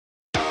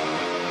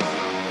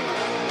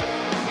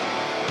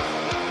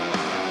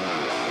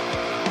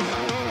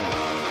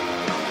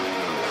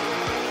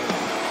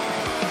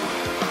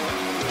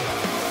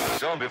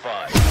be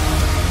fine.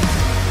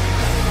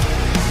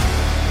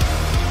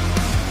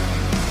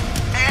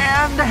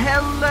 And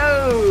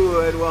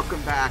hello, and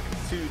welcome back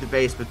to the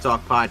Basement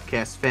Talk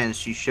Podcast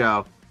Fantasy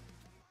Show.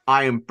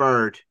 I am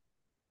Bird,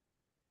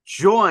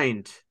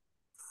 joined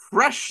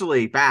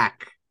freshly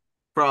back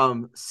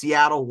from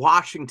Seattle,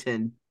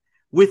 Washington,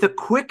 with a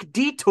quick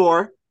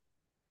detour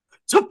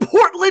to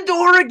Portland,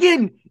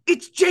 Oregon.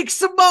 It's Jake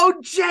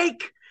Simone.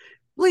 Jake,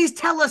 please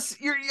tell us,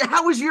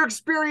 how was your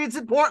experience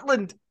in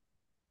Portland?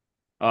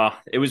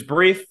 It was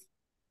brief,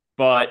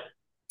 but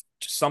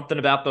just something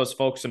about those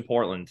folks in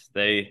Portland.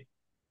 They're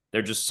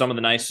just some of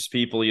the nicest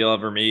people you'll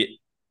ever meet.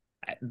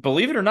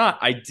 Believe it or not,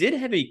 I did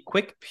have a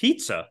quick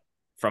pizza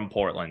from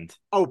Portland.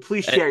 Oh,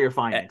 please share your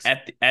findings.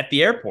 At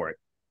the airport.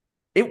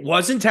 It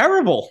wasn't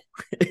terrible.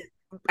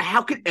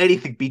 How could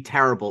anything be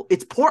terrible?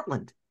 It's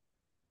Portland.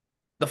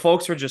 The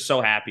folks were just so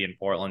happy in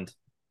Portland.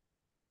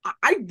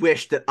 I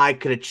wish that I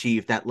could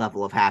achieve that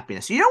level of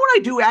happiness. You know when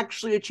I do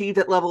actually achieve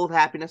that level of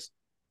happiness?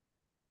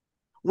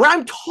 When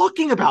I'm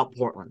talking about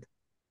Portland.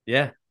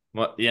 Yeah.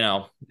 Well,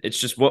 it's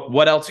just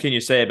what else can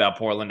you say about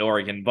Portland,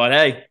 Oregon? But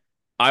hey,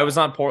 I was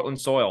on Portland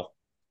soil.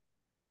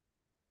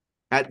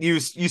 You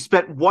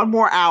spent one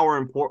more hour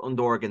in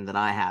Portland, Oregon than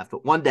I have.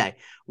 But one day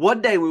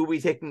we will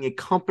be taking a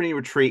company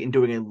retreat and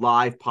doing a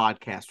live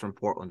podcast from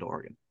Portland,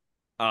 Oregon.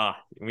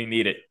 We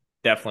need it.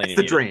 Definitely need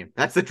it.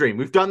 That's the dream.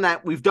 We've done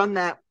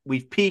that.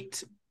 We've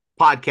peaked.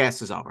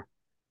 Podcast is over.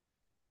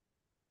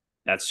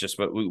 That's just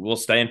what we'll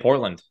stay in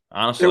Portland,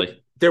 honestly.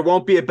 There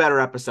won't be a better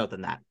episode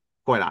than that,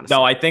 quite honestly.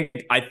 No, I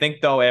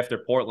think though, after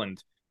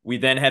Portland, we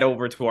then head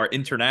over to our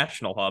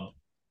international hub.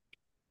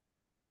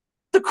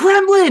 The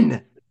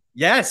Kremlin!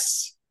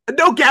 Yes.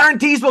 No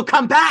guarantees we'll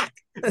come back.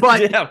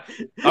 But yeah,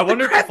 I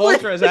wonder if the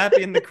folks are as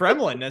happy in the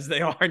Kremlin as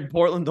they are in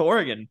Portland,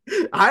 Oregon.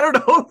 I don't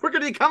know if we're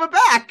going to be coming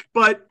back,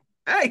 but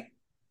hey,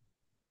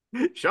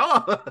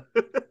 sure.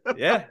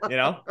 Yeah,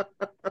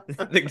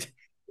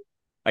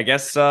 I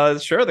guess,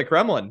 sure, the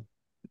Kremlin.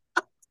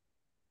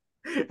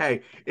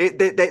 Hey,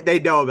 they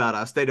know about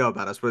us. They know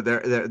about us.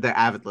 They're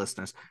avid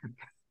listeners.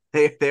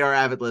 They are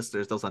avid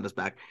listeners. They'll send us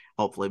back.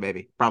 Hopefully,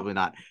 maybe, probably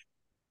not.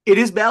 It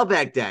is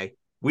Mailbag Day.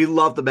 We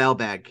love the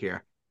mailbag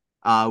here.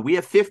 We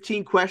have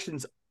 15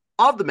 questions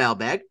of the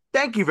mailbag.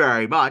 Thank you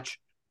very much.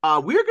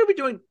 We're going to be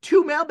doing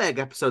 2 mailbag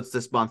episodes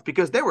this month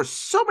because there were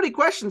so many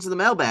questions in the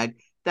mailbag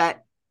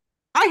that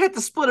I had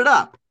to split it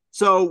up.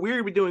 So we're going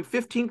to be doing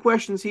 15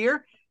 questions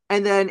here,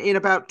 and then in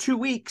about 2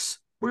 weeks,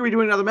 we're going to be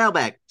doing another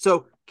mailbag.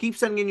 So keep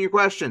sending in your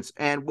questions,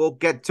 and we'll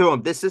get to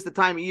them. This is the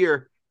time of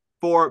year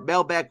for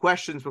mailbag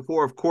questions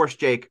before, of course,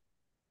 Jake,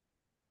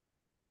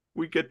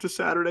 we get to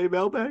Saturday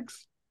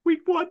mailbags. Week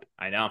 1.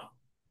 I know.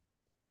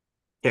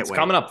 Can't wait.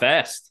 Coming up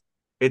fast.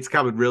 It's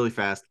coming really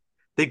fast.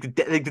 I think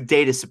the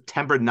date is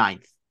September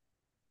 9th.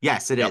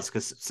 Yes, it is,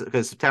 because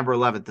September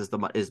 11th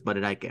is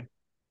Monday night game.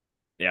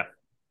 Yeah.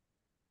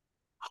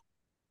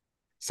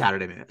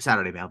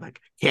 Saturday mailbag.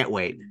 Can't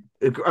wait.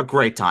 A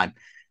great time.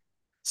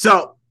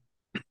 So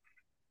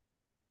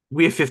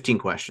we have 15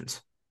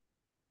 questions.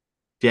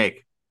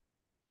 Jake,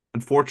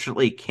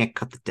 unfortunately, can't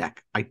cut the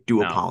deck. I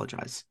do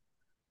apologize.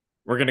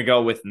 We're going to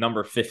go with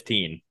number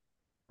 15.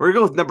 We're going to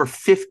go with number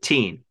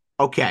 15.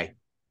 Okay.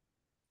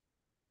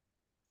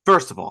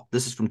 First of all,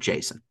 this is from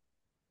Jason.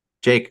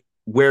 Jake,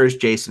 where is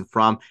Jason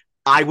from?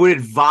 I would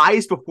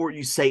advise before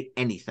you say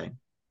anything.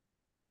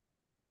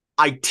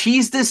 I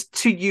teased this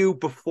to you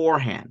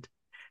beforehand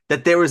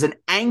that there was an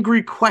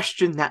angry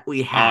question that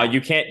we had.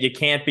 You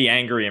can't be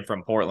angry and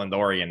from Portland,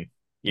 Oregon.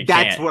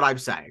 That's what I'm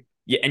saying.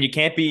 Yeah, and you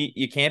can't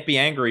be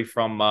angry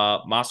from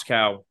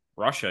Moscow,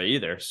 Russia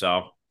either.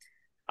 So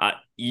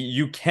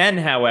you can,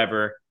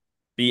 however,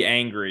 be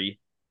angry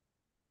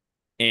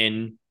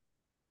in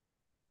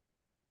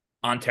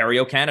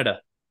Ontario, Canada.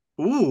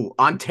 Ooh,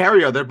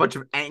 Ontario. They're a bunch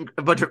of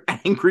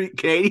angry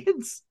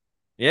Canadians.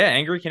 Yeah,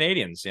 angry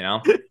Canadians,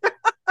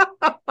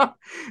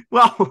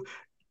 Well,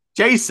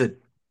 Jason,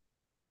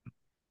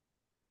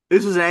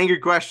 this was an angry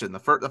question.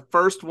 The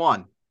first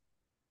one.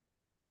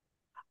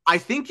 I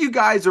think you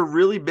guys are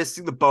really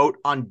missing the boat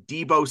on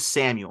Deebo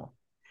Samuel.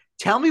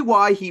 Tell me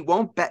why he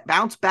won't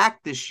bounce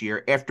back this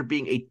year after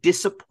being a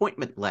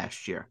disappointment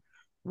last year.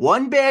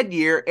 One bad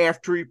year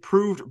after he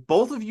proved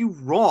both of you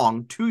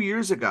wrong 2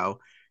 years ago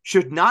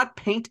should not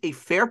paint a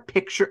fair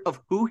picture of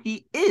who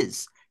he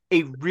is,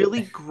 a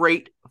really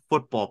great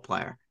football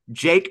player.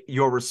 Jake,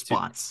 your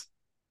response.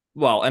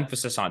 Well,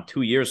 emphasis on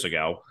 2 years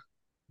ago.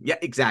 Yeah,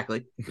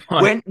 exactly.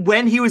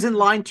 when he was in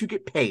line to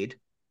get paid.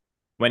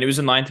 When he was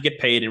in line to get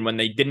paid and when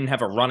they didn't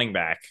have a running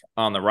back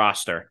on the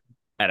roster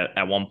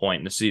at one point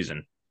in the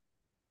season.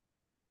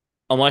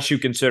 Unless you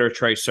consider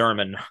Trey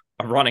Sermon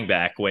a running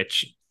back,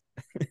 which,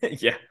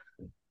 yeah.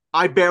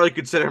 I barely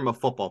consider him a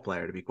football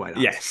player, to be quite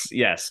honest.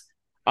 Yes.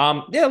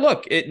 Yeah,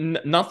 look,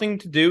 nothing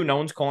to do. No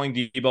one's calling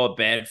Deebo a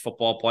bad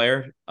football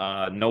player.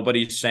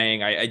 Nobody's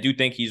saying, I do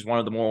think he's one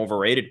of the more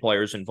overrated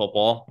players in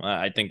football.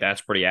 I think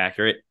that's pretty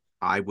accurate.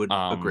 I would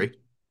agree.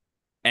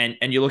 And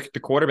you look at the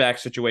quarterback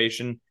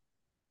situation,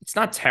 it's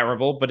not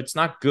terrible, but it's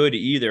not good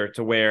either,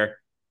 to where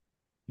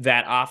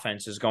that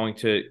offense is going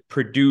to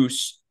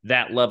produce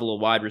that level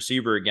of wide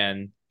receiver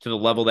again to the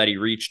level that he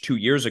reached 2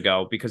 years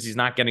ago because he's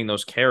not getting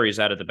those carries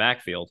out of the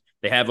backfield.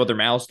 They have other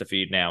mouths to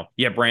feed now.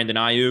 You have Brandon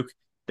Ayuk,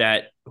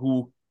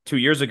 who 2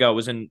 years ago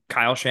was in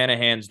Kyle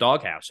Shanahan's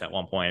doghouse at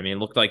one point. I mean, it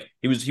looked like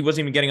he wasn't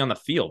even getting on the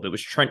field. It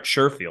was Trent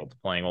Sherfield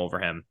playing over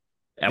him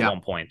at Yeah.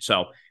 one point.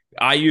 So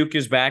Ayuk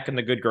is back in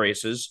the good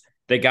graces.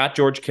 They got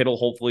George Kittle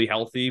hopefully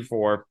healthy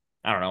for,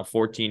 I don't know,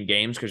 14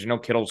 games because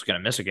Kittle's going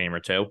to miss a game or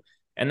two.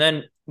 And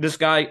then this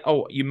guy,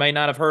 oh, you may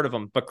not have heard of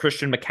him, but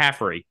Christian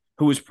McCaffrey,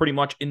 who was pretty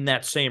much in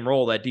that same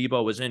role that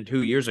Debo was in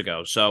 2 years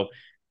ago. So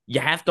you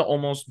have to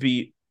almost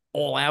be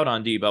all out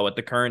on Debo at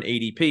the current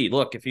ADP.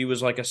 Look, if he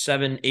was like a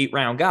 7-8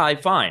 round guy,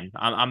 fine.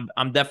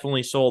 I'm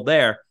definitely sold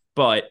there.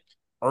 But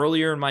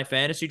earlier in my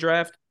fantasy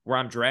draft, where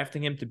I'm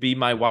drafting him to be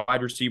my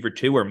wide receiver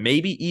 2, or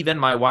maybe even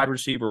my wide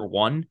receiver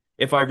 1,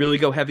 if I really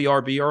go heavy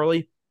RB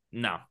early,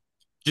 no,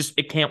 just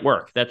it can't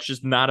work. That's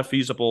just not a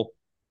feasible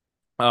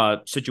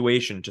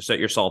situation to set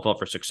yourself up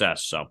for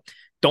success. So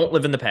don't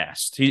live in the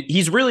past.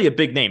 He's really a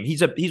big name.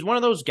 He's one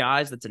of those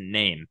guys that's a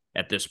name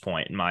at this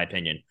point, in my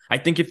opinion. I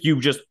think if you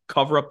just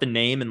cover up the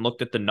name and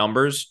looked at the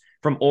numbers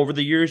from over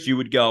the years, you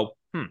would go,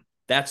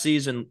 that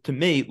season to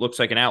me looks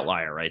like an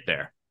outlier right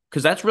there.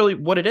 Because that's really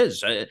what it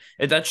is.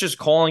 That's just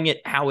calling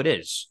it how it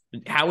is.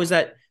 How is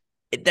that?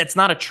 That's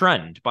not a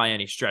trend by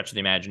any stretch of the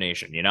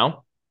imagination, you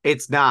know?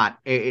 It's not.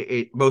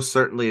 It most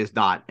certainly is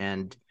not.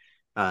 And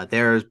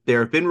there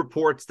have been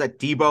reports that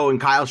Debo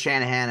and Kyle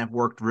Shanahan have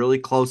worked really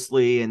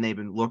closely, and they've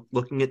been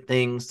looking at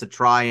things to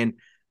try and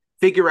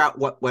figure out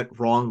what went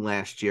wrong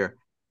last year.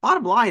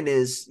 Bottom line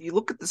is, you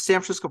look at the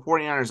San Francisco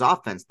 49ers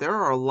offense, there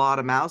are a lot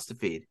of mouths to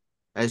feed,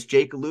 as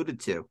Jake alluded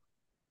to.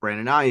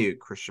 Brandon Ayuk,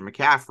 Christian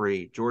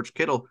McCaffrey, George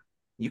Kittle.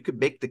 You could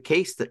make the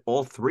case that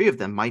all three of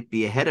them might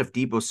be ahead of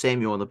Debo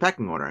Samuel in the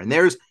pecking order. And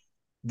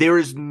there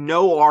is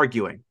no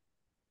arguing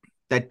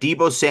that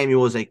Debo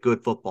Samuel is a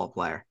good football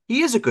player.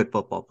 He is a good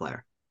football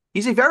player.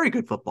 He's a very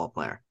good football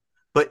player.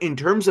 But in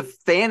terms of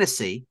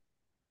fantasy,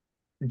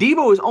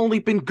 Debo has only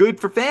been good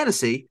for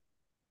fantasy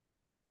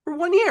for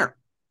 1 year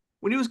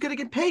when he was going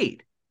to get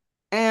paid.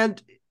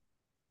 And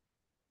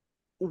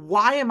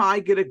why am I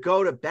going to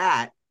go to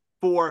bat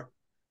for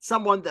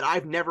someone that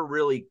I've never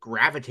really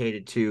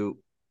gravitated to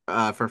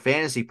for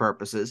fantasy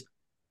purposes?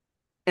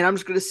 And I'm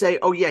just going to say,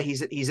 oh, yeah,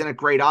 he's in a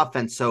great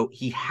offense, so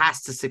he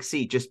has to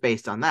succeed just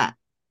based on that.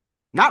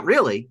 Not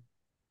really.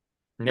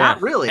 Yeah.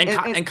 Not really.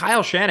 And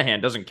Kyle Shanahan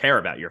doesn't care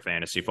about your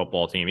fantasy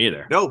football team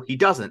either. No, he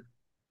doesn't.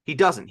 He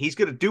doesn't. He's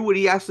going to do what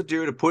he has to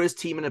do to put his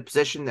team in a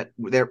position that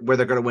where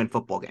they're going to win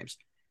football games.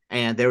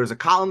 And there was a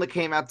column that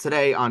came out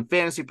today on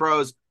Fantasy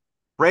Pros.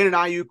 Brandon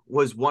Ayuk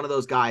was one of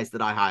those guys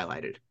that I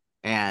highlighted.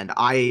 And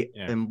I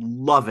am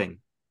loving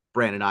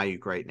Brandon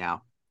Ayuk right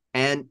now.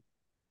 And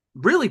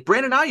really,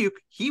 Brandon Ayuk,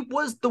 he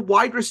was the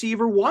wide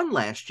receiver 1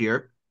 last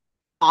year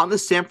on the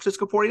San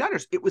Francisco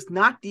 49ers. It was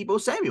not Debo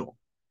Samuel.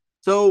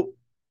 So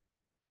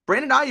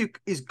Brandon Ayuk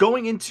is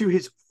going into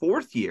his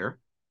 4th year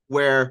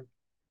where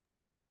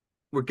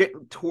we're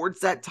getting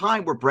towards that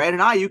time where Brandon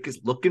Ayuk is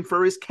looking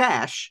for his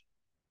cash.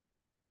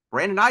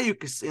 Brandon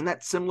Ayuk is in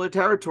that similar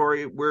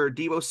territory where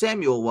Debo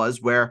Samuel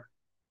was, where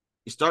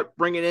you start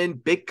bringing in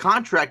big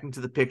contract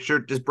into the picture.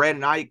 Does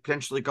Brandon Ayuk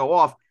potentially go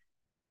off?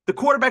 The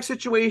quarterback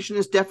situation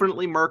is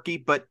definitely murky,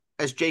 but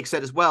as Jake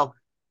said as well,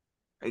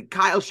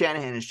 Kyle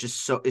Shanahan is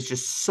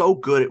just so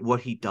good at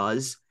what he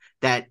does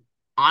that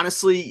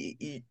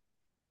honestly,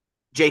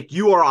 Jake,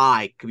 you or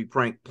I could be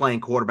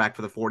playing quarterback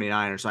for the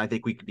 49ers. So I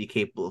think we could be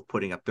capable of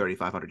putting up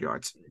 3,500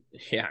 yards.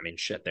 Yeah, I mean,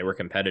 shit, they were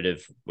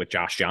competitive with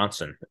Josh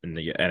Johnson in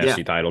the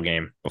NFC title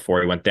game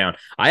before he went down.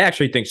 I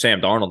actually think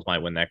Sam Darnold might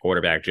win that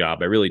quarterback job.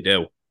 I really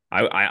do.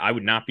 I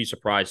would not be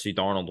surprised to see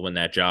Darnold win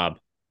that job.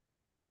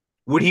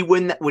 Would he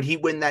win that? Would he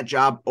win that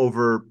job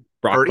over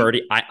Brock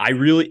Purdy?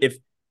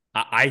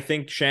 I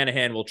think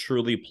Shanahan will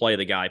truly play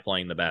the guy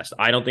playing the best.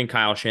 I don't think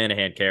Kyle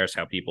Shanahan cares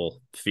how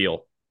people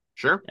feel.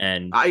 Sure.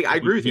 And I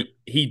agree with you.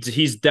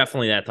 He's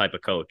definitely that type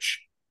of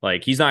coach.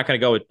 Like, he's not going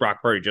to go with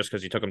Brock Purdy just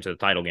because he took him to the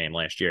title game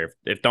last year.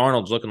 If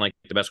Darnold's looking like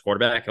the best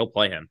quarterback, he'll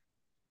play him.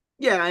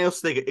 Yeah, and I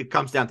also think it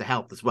comes down to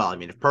health as well. I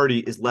mean, if Purdy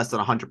is less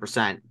than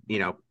 100%,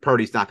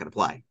 Purdy's not going to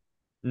play.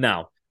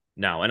 No.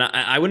 And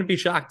I wouldn't be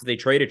shocked if they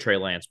traded Trey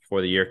Lance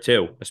before the year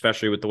too,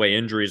 especially with the way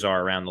injuries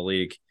are around the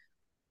league.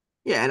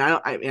 Yeah, and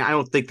I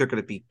don't think they're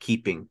going to be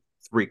keeping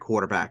 3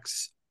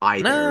 quarterbacks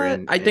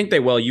either. I think they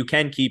will. You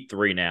can keep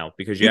 3 now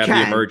because you have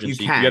the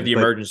emergency. You have the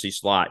emergency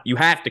slot. You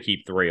have to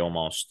keep 3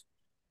 almost.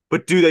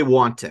 But do they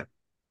want to?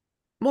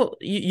 Well,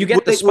 you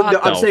get the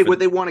spot. I'm saying, would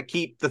they want to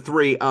keep the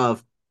 3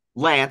 of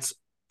Lance,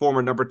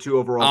 former number 2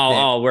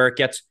 overall? Where it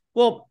gets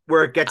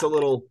a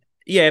little.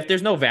 Yeah, if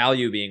there's no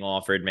value being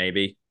offered,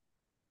 maybe.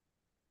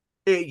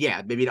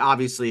 Yeah, maybe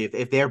obviously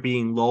if they're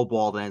being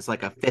lowballed and it's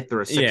like a 5th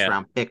or a 6th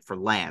round pick for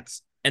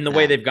Lance. And the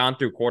way they've gone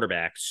through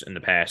quarterbacks in the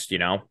past,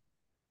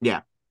 Yeah.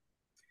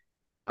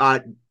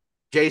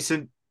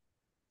 Jason,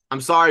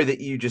 I'm sorry that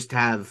you just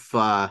have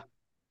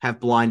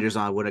blinders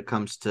on when it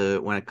comes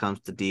to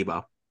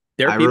Debo.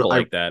 There are people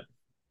like that.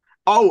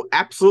 Oh,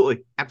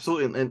 absolutely,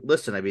 absolutely. And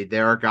listen, I mean,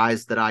 there are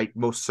guys that I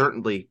most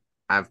certainly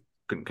have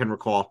can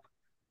recall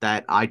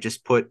that I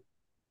just put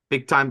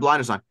big time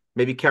blinders on.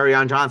 Maybe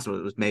on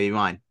Johnson was maybe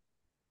mine.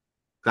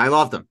 I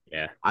loved him.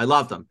 Yeah. I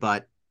loved him,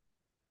 but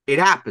it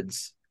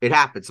happens. It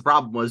happens. The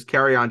problem was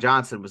on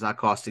Johnson was not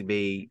costing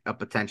me a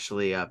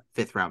potentially a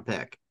fifth round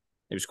pick.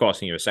 It was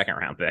costing you a second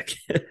round pick.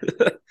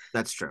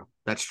 That's true.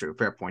 That's true.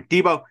 Fair point.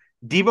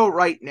 Debo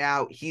right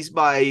now, he's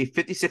my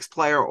 56th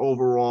player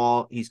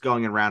overall. He's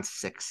going in round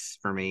 6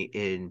 for me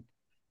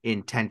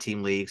in 10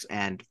 team leagues.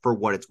 And for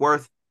what it's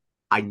worth,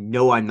 I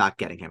know I'm not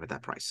getting him at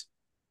that price.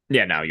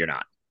 Yeah, no, you're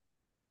not.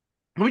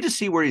 Let me just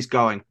see where he's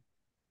going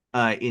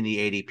in the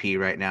ADP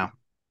right now.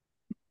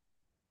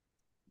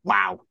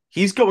 Wow.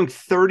 He's going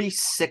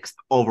 36th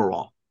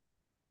overall.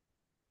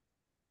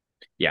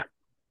 Yeah.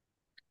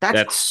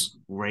 That's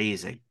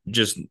crazy.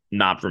 Just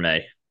not for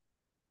me.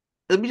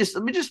 Let me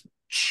just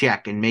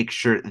check and make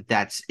sure that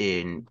that's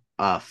in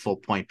full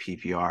point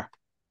PPR.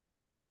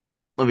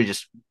 Let me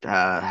just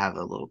have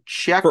a little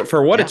check.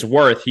 For what it's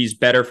worth, he's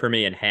better for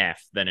me in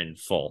half than in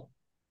full.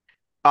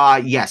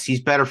 Yes,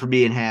 he's better for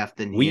me in half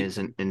than he is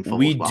in full.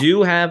 We as well.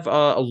 do have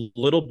a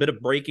little bit of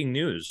breaking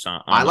news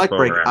on I like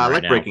now.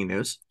 breaking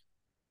news.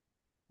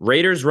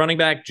 Raiders running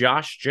back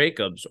Josh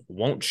Jacobs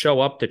won't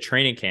show up to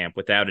training camp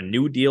without a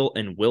new deal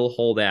and will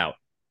hold out.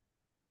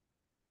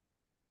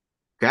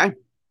 Okay.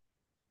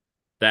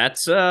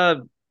 That's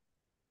I'm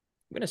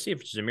gonna see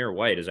if Zamir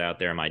White is out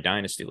there in my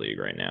dynasty league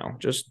right now.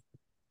 Just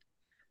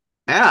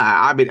yeah,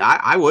 I mean,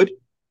 I would.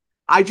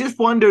 I just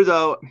wonder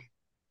though,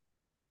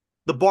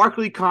 the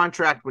Barkley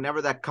contract,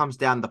 whenever that comes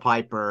down the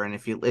piper, and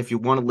if you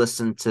want to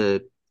listen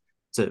to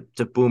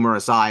Boomer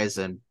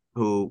Esiason,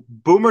 who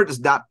Boomer does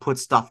not put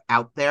stuff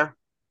out there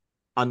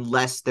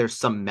unless there's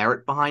some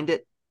merit behind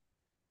it.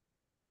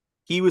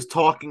 He was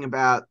talking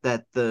about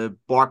that the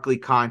Barkley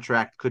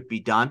contract could be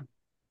done.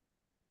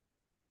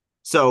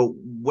 So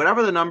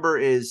whatever the number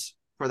is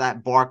for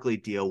that Barkley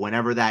deal,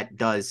 whenever that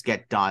does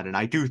get done, and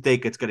I do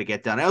think it's going to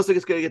get done. I also think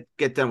it's going to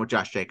get done with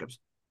Josh Jacobs.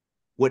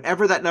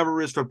 Whatever that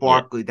number is for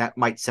Barkley, that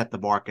might set the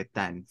market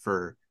then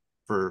for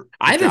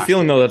I have Josh a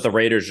feeling Jacobs. though that the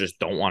Raiders just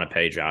don't want to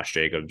pay Josh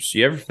Jacobs.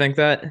 You ever think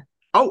that?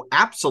 Oh,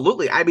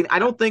 absolutely. I mean, I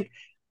don't think.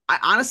 I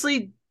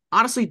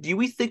honestly, do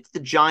we think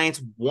the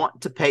Giants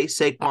want to pay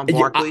Saquon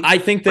Barkley? I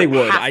think they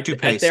would. Have to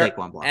pay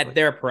Saquon Barkley at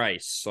their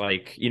price.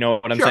 Like, you know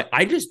what I'm Sure. saying?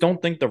 I just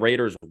don't think the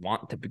Raiders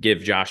want to give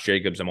Josh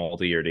Jacobs a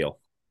multi-year deal.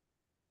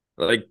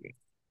 Like,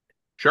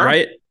 sure,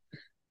 right?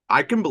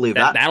 I can believe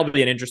that. That'll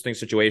be an interesting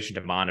situation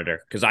to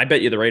monitor because I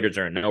bet you the Raiders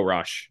are in no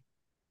rush.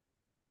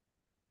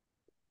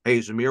 Hey,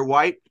 Zamir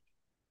White,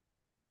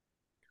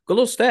 Good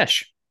little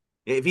stash.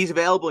 if he's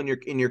available in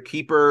your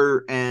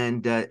keeper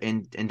and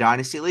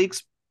dynasty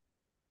leagues,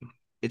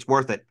 it's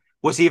worth it.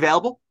 Was he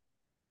available?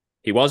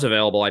 He was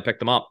available. I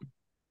picked him up.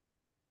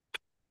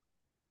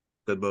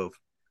 Good move.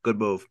 Good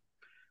move.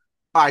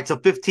 All right, so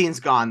 15's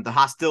gone. The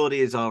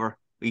hostility is over.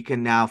 We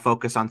can now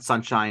focus on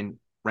sunshine,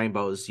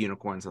 rainbows,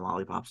 unicorns, and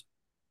lollipops.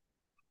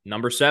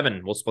 Number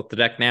 7. We'll split the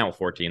deck now.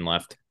 14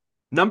 left.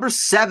 Number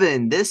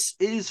 7. This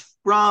is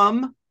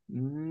from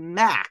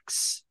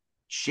Max.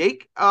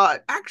 Jake,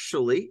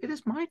 actually, it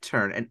is my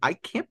turn, and I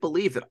can't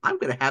believe that I'm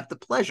going to have the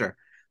pleasure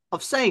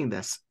of saying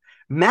this.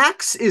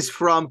 Max is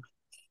from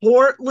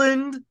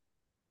Portland,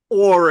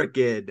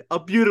 Oregon, a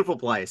beautiful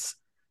place.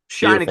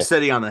 Shining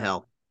city on the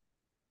hill.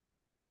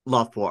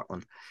 Love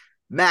Portland.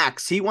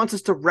 Max, he wants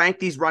us to rank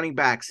these running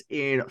backs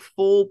in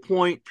full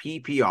point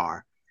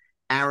PPR.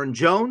 Aaron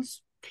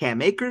Jones,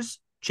 Cam Akers,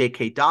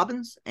 J.K.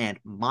 Dobbins, and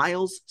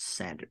Miles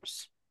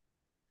Sanders.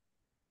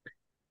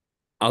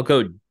 I'll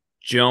go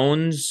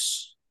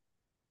Jones,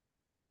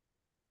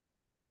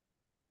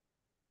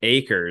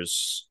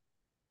 Akers,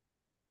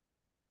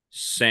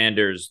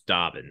 Sanders,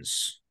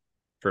 Dobbins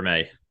for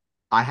me.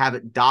 I have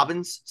it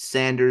Dobbins,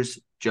 Sanders,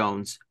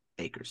 Jones,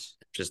 Akers.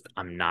 Just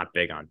I'm not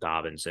big on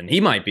Dobbins, and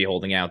he might be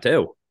holding out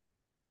too.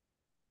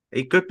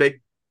 He could be.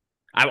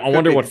 I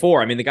wonder what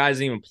for. I mean, the guy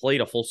hasn't even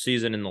played a full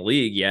season in the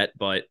league yet,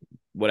 but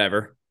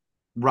whatever.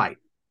 Right.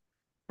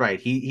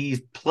 He's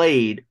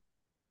played,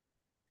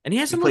 and he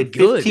hasn't played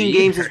 15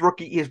 games his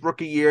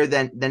rookie year.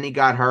 Then he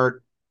got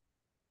hurt,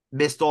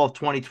 missed all of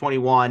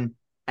 2021,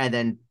 and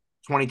then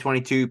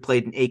 2022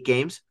 played in 8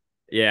 games.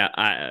 Yeah,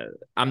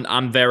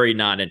 I'm very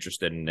not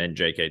interested in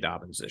J.K.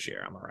 Dobbins this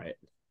year. I'm all right.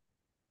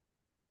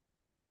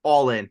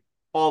 All in,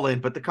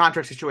 but the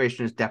contract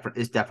situation is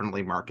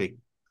definitely murky.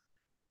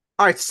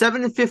 All right,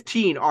 7 and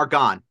 15 are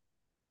gone.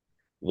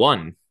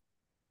 1.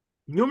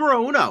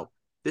 Numero uno.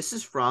 This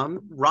is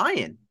from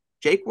Ryan.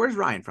 Jake, where's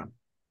Ryan from?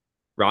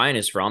 Ryan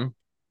is from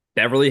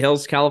Beverly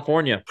Hills,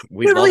 California.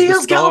 Beverly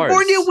Hills,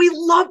 California. We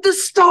love the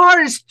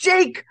stars.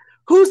 Jake,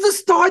 who's the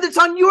star that's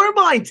on your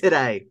mind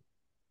today?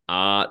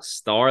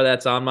 Star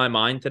that's on my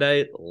mind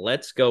today.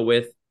 Let's go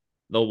with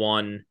the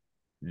one,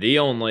 the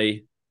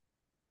only,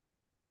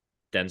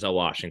 Denzel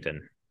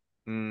Washington.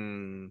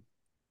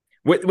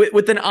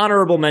 With an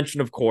honorable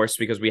mention, of course,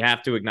 because we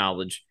have to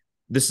acknowledge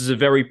this is a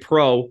very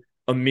pro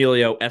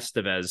Emilio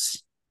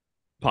Estevez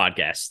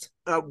podcast.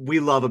 We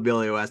love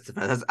Emilio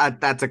Estevez.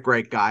 That's a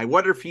great guy. I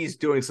wonder if he's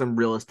doing some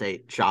real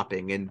estate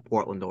shopping in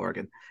Portland,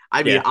 Oregon.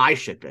 I mean, Yeah. I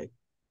should be.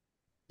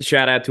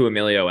 Shout out to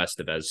Emilio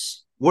Estevez.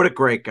 What a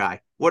great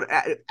guy. What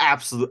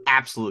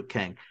absolute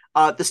king.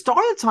 The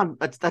star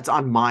that's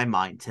on my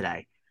mind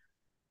today.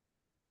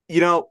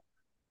 You know,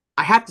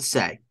 I have to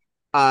say,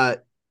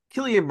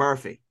 Cillian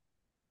Murphy.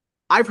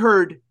 I've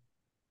heard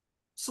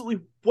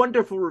absolutely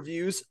wonderful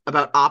reviews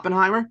about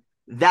Oppenheimer.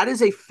 That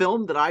is a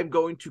film that I'm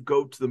going to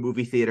go to the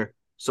movie theater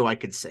so I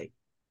can see.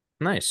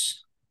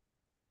 Nice.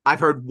 I've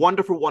heard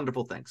wonderful,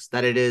 wonderful things.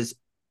 That it is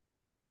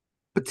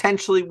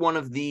potentially one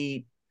of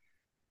the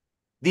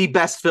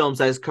best films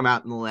that has come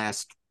out in the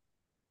last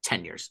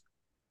 10 years.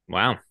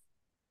 Wow.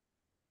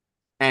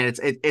 And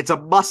it's a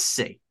must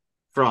see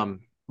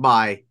from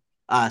my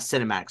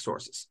cinematic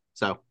sources.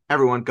 So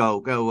everyone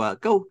go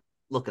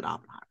look at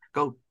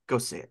Oppenheimer. Go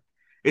see it.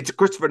 It's a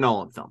Christopher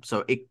Nolan film,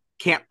 so it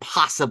can't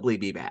possibly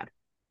be bad.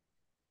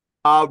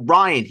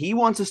 Ryan, he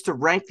wants us to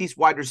rank these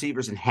wide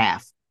receivers in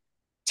half.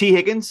 T.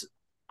 Higgins,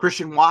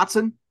 Christian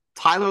Watson,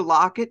 Tyler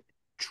Lockett,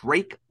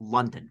 Drake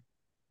London.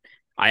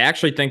 I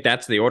actually think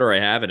that's the order I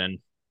have it in.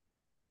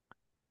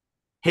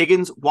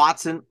 Higgins,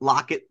 Watson,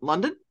 Lockett,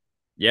 London.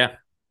 Yeah.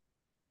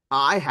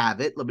 I have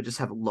it. Let me just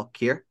have a look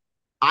here.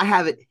 I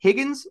have it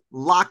Higgins,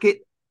 Lockett,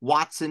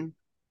 Watson,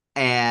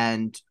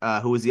 and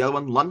who was the other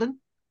one? London?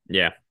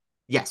 Yeah.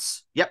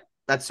 Yes. Yep.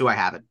 That's who I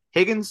have it.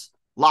 Higgins,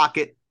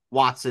 Lockett,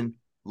 Watson,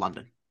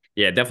 London.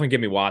 Yeah, definitely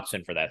give me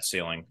Watson for that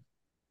ceiling.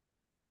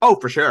 Oh,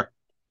 for sure.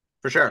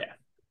 For sure. Yeah.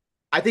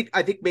 I think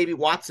maybe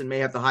Watson may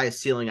have the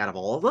highest ceiling out of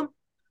all of them.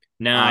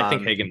 No, I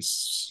think Higgins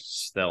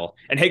still.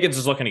 And Higgins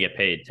is looking to get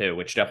paid too,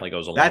 which definitely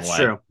goes a long way. That's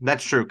true.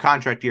 That's true.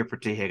 Contract year for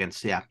T.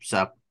 Higgins. Yeah.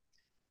 So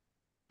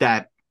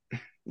that,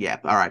 yeah.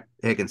 All right.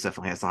 Higgins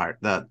definitely has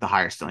the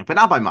higher ceiling, but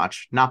not by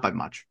much. Not by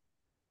much.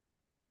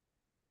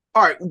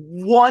 All right.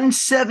 1,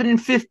 7,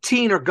 and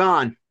 15 are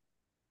gone.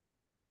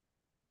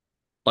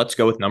 Let's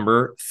go with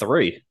number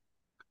 3.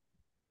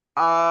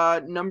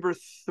 Number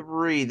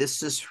 3.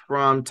 This is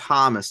from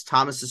Thomas.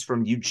 Thomas is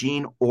from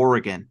Eugene,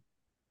 Oregon.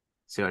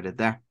 See what I did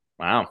there?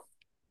 Wow.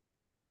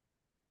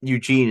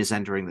 Eugene is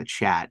entering the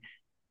chat.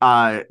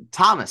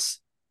 Thomas,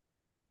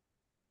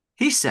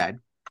 he said,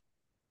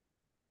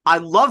 I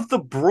love the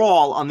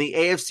brawl on the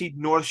AFC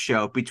North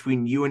show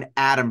between you and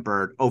Adam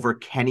Bird over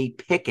Kenny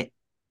Pickett.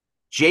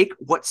 Jake,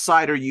 what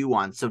side are you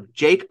on? So,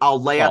 Jake,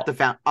 I'll lay out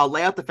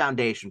the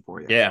foundation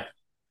for you. Yeah.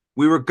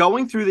 We were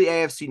going through the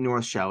AFC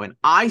North show, and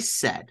I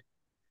said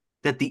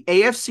that the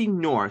AFC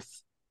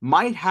North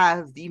might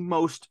have the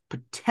most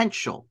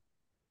potential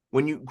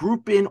when you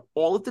group in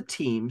all of the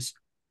teams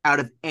out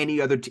of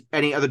any other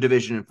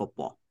division in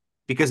football.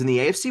 Because in the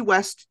AFC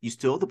West, you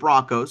still have the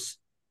Broncos.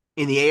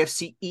 In the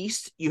AFC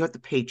East, you have the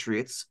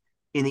Patriots.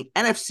 In the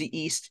NFC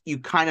East, you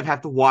kind of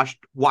have the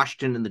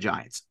Washington and the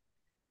Giants.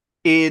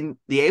 In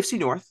the AFC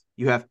North,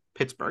 you have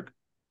Pittsburgh,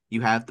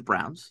 you have the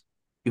Browns,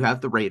 you have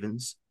the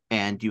Ravens,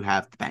 and you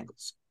have the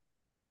Bengals.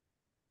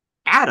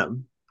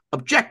 Adam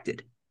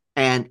objected,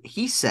 and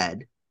he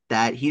said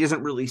that he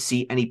doesn't really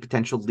see any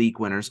potential league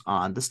winners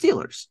on the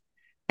Steelers.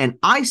 And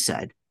I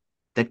said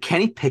that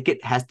Kenny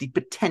Pickett has the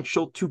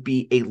potential to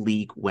be a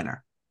league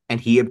winner, and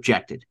he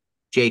objected.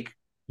 Jake,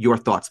 your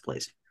thoughts,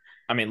 please.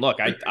 I mean, look,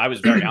 I was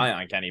very high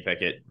on Kenny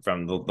Pickett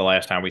from the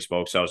last time we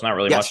spoke, so it's not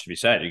really much to be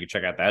said. You can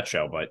check out that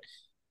show, but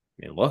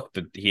I mean, look,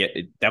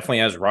 he definitely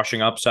has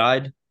rushing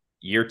upside.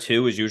 Year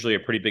 2 is usually a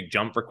pretty big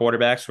jump for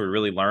quarterbacks where we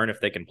really learn if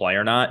they can play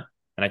or not.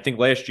 And I think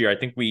last year,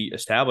 we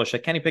established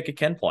that Kenny Pickett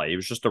can play. He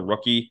was just a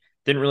rookie,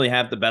 didn't really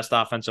have the best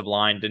offensive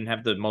line, didn't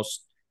have the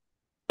most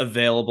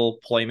available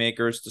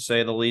playmakers, to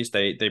say the least.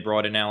 They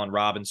brought in Allen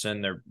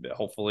Robinson. They're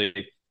hopefully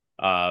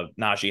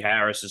Najee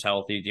Harris is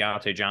healthy.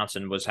 Deontay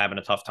Johnson was having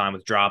a tough time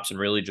with drops and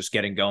really just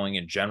getting going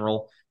in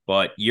general.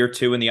 But year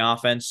 2 in the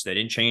offense, they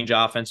didn't change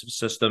offensive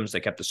systems.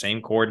 They kept the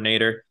same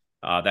coordinator.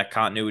 That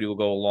continuity will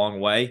go a long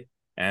way.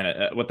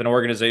 And with an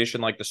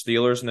organization like the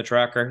Steelers and the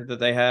track record that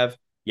they have,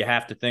 you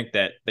have to think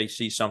that they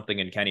see something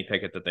in Kenny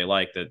Pickett that they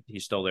like, that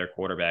he's still their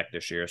quarterback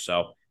this year.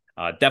 So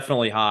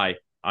definitely high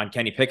on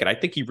Kenny Pickett. I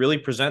think he really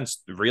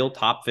presents real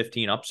top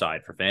 15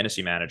 upside for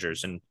fantasy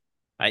managers. And,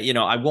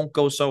 I won't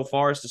go so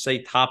far as to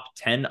say top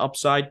 10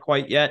 upside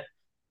quite yet,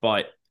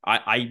 but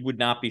I would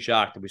not be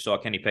shocked if we saw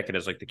Kenny Pickett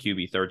as like the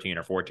QB 13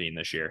 or 14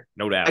 this year.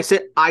 No doubt.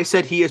 I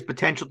said he has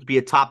potential to be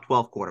a top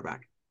 12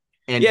 quarterback.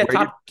 And yeah,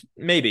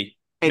 maybe.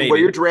 And where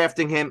you're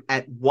drafting him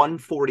at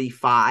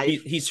 145,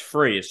 he's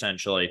free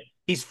essentially.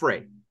 He's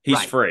free.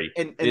 He's free.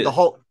 And the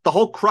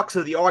whole crux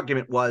of the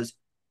argument was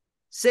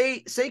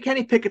say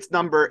Kenny Pickett's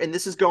number, and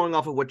this is going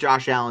off of what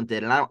Josh Allen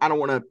did, and I don't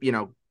want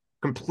to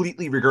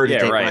completely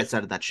regurgitate what I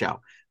said at that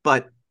show,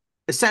 but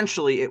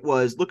essentially it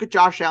was, look at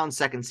Josh Allen's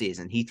second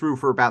season. He threw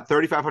for about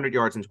 3,500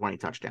 yards and 20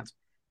 touchdowns.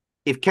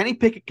 If Kenny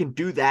Pickett can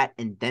do that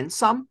and then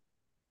some,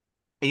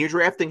 and you're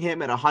drafting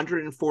him at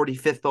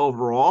 145th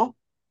overall,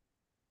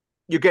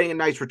 you're getting a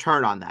nice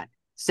return on that.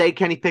 Say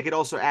Kenny Pickett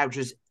also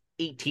averages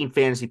 18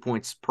 fantasy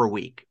points per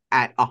week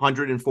at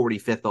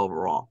 145th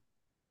overall.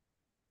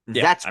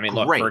 Yeah, That's I mean,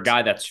 look, for a great.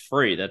 guy that's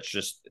free, that's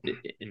just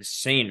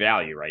insane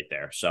value right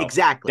there. So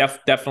Exactly.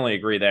 definitely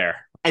agree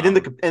there. And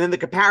then the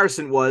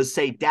comparison was,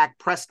 say Dak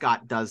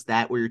Prescott does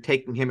that where you're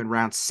taking him in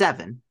round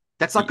 7.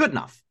 That's not good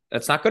enough.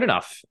 That's not good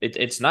enough.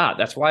 It's not.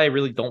 That's why I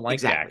really don't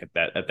like Dak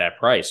Exactly. at that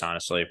price,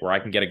 honestly, where I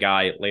can get a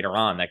guy later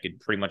on that could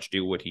pretty much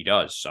do what he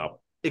does. So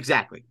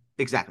Exactly.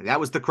 Exactly. That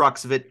was the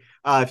crux of it.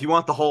 If you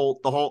want the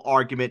whole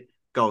argument,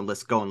 go and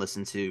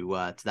listen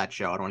to that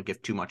show. I don't want to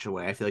give too much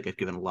away. I feel like I've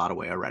given a lot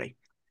away already.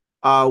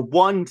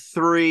 1,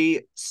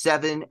 3,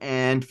 7,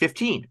 and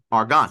 15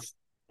 are gone.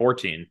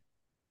 14.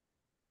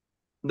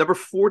 Number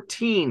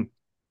 14.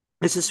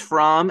 This is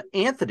from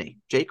Anthony.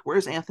 Jake,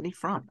 where's Anthony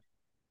from?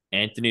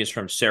 Anthony is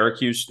from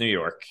Syracuse, New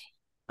York.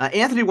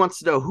 Anthony wants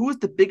to know who is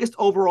the biggest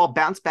overall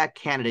bounce back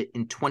candidate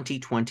in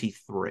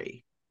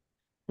 2023.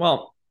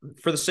 Well,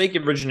 for the sake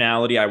of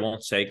originality, I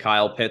won't say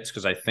Kyle Pitts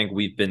because I think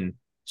we've been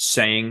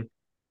saying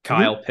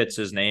Kyle Mm-hmm.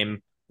 Pitts'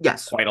 name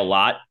Yes. quite a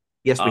lot.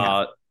 Yes, we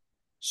have.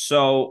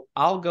 So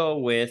I'll go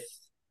with,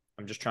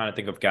 I'm just trying to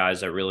think of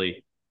guys that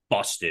really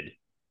busted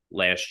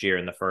last year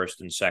in the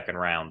first and second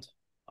round.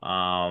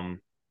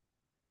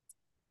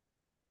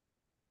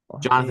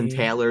 Jonathan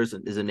Taylor is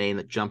a name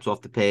that jumps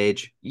off the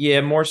page.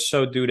 Yeah, more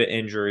so due to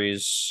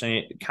injuries.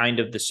 Kind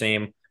of the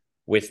same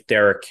with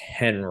Derrick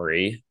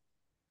Henry.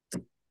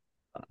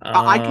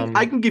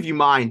 I can give you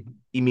mine Go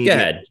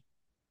immediately.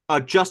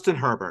 ahead. Justin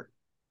Herbert.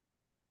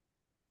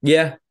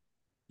 Yeah,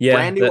 yeah.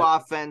 Brand new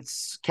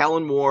offense.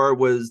 Kellen Moore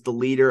was the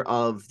leader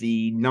of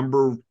the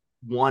number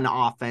 1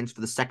 offense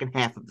for the second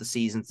half of the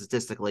season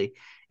statistically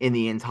in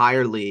the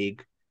entire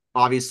league.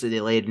 Obviously,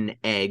 they laid an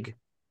egg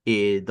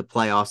in the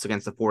playoffs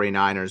against the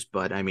 49ers,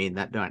 but I mean,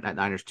 that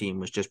Niners team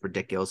was just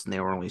ridiculous, and they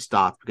were only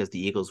stopped because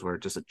the Eagles were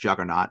just a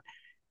juggernaut.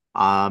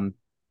 I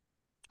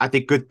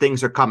think good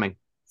things are coming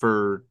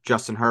for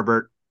Justin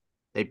Herbert.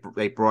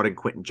 They brought in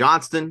Quentin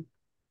Johnston.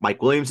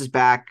 Mike Williams is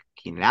back.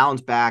 Keenan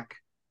Allen's back.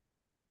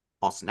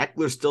 Austin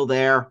Eckler's still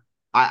there.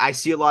 I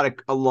see a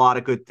lot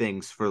of good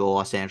things for the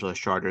Los Angeles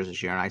Chargers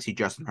this year, and I see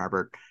Justin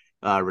Herbert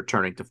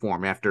returning to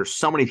form after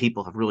so many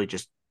people have really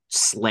just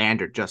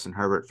slandered Justin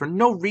Herbert for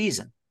no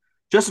reason.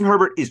 Justin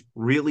Herbert is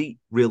really,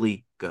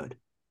 really good.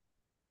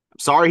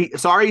 Sorry,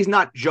 he's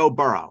not Joe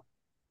Burrow.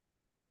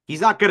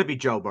 He's not going to be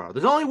Joe Burrow.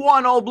 There's only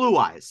one old Blue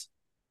Eyes.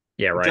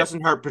 Yeah, But right.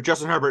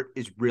 Justin Herbert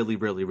is really,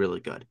 really, really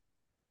good.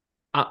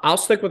 I'll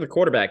stick with the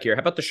quarterback here.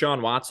 How about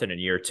Deshaun Watson in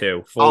year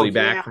 2? Oh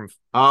yeah.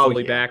 Oh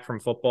Fully yeah. back from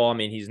football. I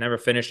mean, he's never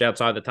finished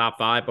outside the top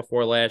 5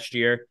 before last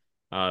year.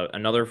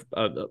 Another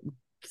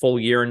full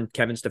year in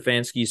Kevin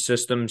Stefanski's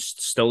system.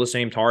 Still the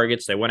same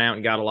targets. They went out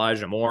and got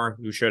Elijah Moore,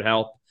 who should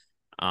help.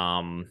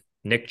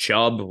 Nick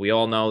Chubb. We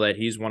all know that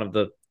he's one of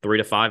the 3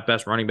 to 5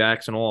 best running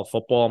backs in all of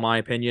football, in my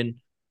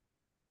opinion.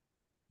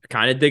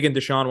 Kind of digging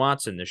Deshaun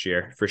Watson this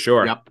year for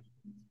sure. Yep.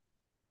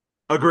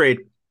 Agreed.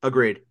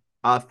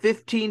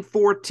 15,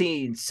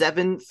 14,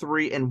 7,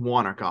 3, and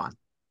 1 are gone.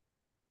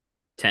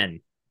 10.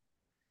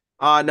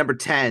 Number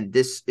 10.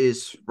 This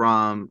is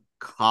from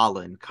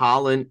Colin.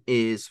 Colin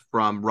is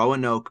from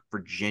Roanoke,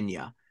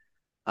 Virginia.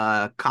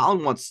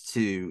 Colin wants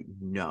to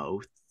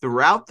know,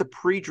 throughout the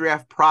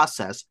pre-draft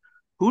process,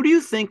 who do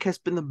you think has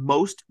been the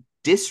most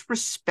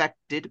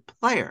disrespected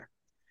player?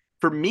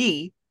 For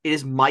me, it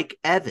is Mike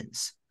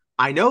Evans.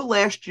 I know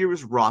last year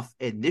was rough,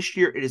 and this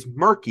year it is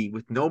murky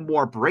with no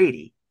more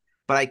Brady,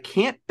 but I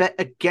can't bet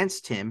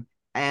against him,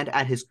 and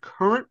at his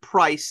current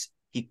price,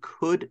 he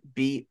could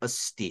be a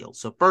steal.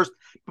 So first,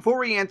 before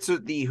we answer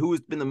the who's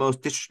been the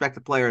most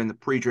disrespected player in the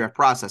pre-draft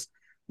process,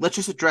 let's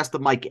just address the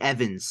Mike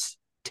Evans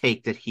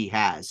take that he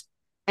has.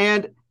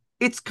 And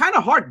it's kind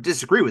of hard to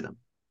disagree with him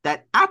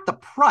that at the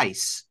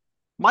price,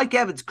 Mike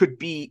Evans could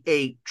be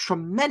a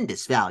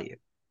tremendous value.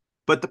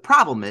 But the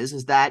problem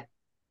is that,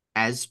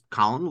 as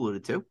Colin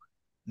alluded to,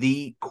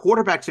 the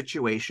quarterback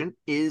situation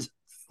is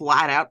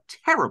flat out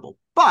terrible.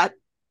 But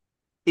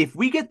if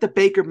we get the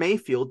Baker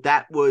Mayfield,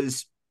 that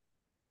was,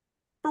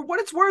 for what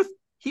it's worth,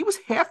 he was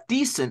half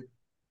decent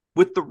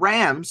with the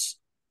Rams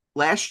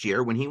last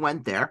year when he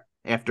went there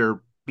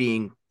after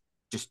being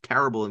just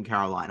terrible in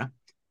Carolina.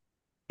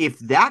 If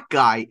that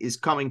guy is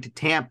coming to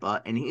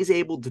Tampa and he's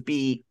able to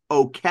be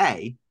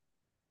okay,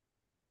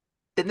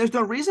 then there's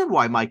no reason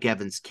why Mike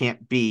Evans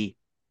can't be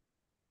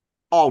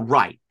all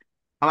right.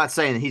 I'm not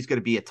saying that he's going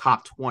to be a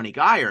top 20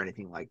 guy or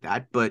anything like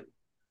that, but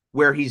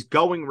where he's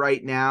going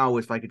right now,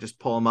 if I could just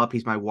pull him up,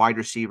 he's my wide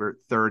receiver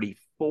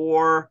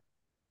 34.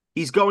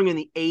 He's going in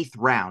the 8th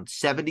round,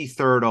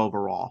 73rd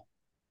overall.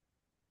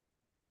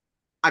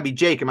 I mean,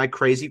 Jake, am I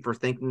crazy for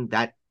thinking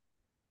that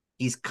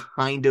he's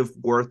kind of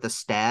worth a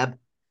stab at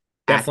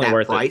Definitely that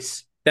worth it.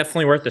 price?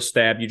 Definitely worth a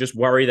stab. You just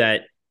worry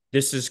that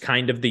this is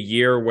kind of the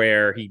year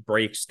where he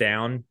breaks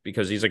down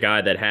because he's a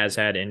guy that has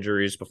had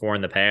injuries before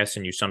in the past,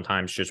 and you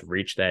sometimes just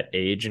reach that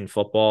age in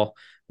football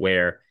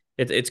where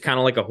it's kind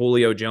of like a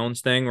Julio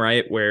Jones thing,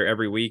 right? Where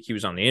every week he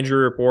was on the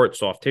injury report,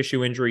 soft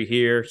tissue injury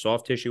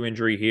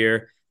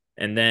here,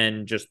 and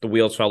then just the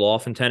wheels fell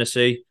off in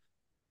Tennessee.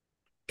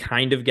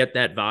 Kind of get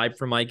that vibe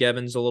from Mike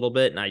Evans a little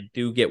bit, and I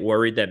do get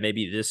worried that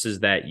maybe this is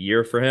that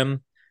year for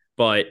him.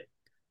 But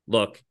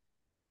look,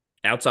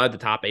 outside the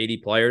top 80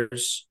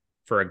 players,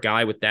 for a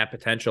guy with that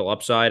potential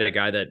upside, a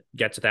guy that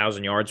gets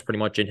 1,000 yards pretty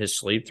much in his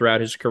sleep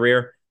throughout his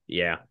career,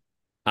 yeah,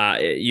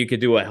 you could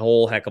do a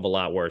whole heck of a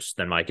lot worse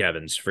than Mike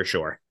Evans for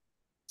sure.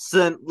 So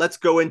then let's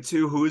go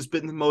into who's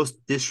been the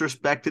most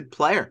disrespected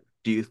player,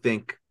 do you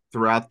think,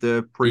 throughout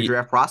the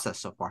pre-draft process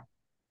so far?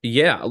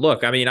 Yeah,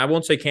 look, I mean, I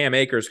won't say Cam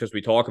Akers because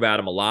we talk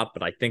about him a lot,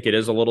 but I think it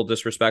is a little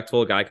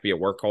disrespectful. A guy could be a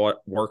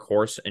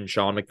workhorse in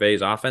Sean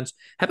McVay's offense.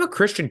 How about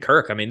Christian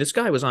Kirk? I mean, this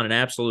guy was on an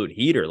absolute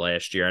heater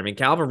last year. I mean,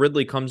 Calvin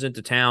Ridley comes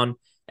into town,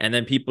 and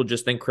then people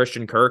just think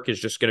Christian Kirk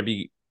is just going to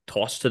be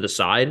tossed to the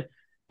side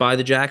by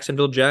the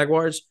Jacksonville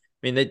Jaguars.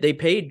 I mean, they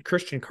paid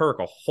Christian Kirk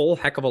a whole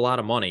heck of a lot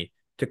of money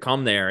to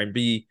come there and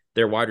be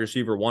their wide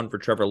receiver one for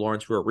Trevor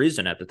Lawrence for a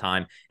reason at the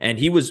time. And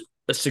he was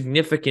a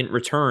significant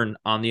return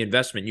on the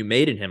investment you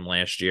made in him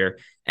last year.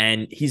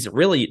 And he's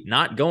really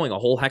not going a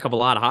whole heck of a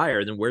lot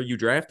higher than where you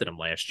drafted him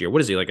last year.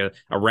 What is he, like a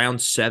round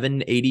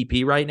 7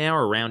 ADP right now,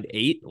 or round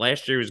 8?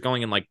 Last year he was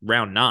going in like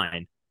round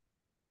 9.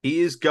 He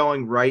is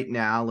going right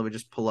now. Let me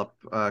just pull up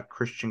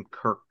Christian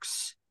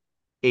Kirk's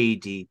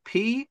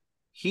ADP.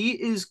 He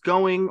is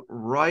going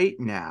right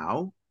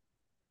now.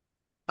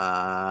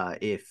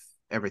 If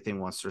everything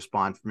wants to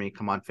respond for me,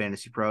 come on,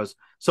 Fantasy Pros.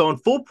 So in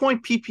full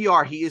point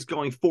PPR, he is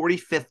going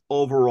 45th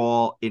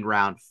overall in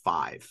round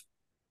 5.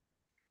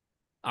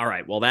 All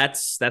right. Well,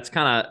 that's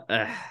kind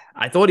of.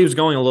 I thought he was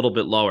going a little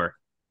bit lower.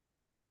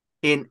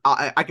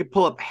 I could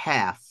pull up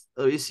half.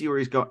 Let me see where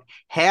he's going.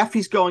 Half,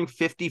 he's going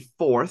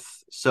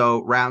 54th.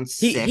 So round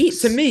 6. He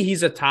to me,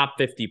 he's a top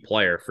 50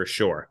 player for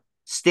sure.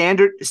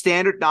 Standard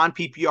non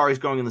PPR, he's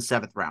going in the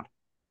 7th round.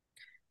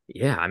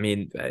 Yeah, I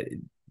mean,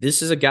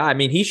 this is a guy. I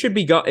mean, he should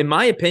be in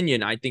my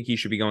opinion, I think he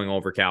should be going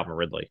over Calvin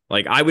Ridley.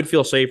 Like, I would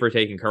feel safer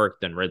taking Kirk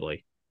than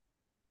Ridley.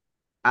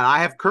 And I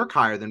have Kirk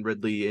higher than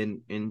Ridley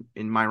in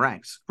my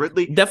ranks.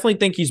 Ridley, definitely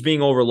think he's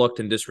being overlooked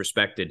and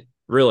disrespected.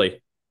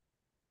 Really.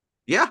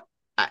 Yeah,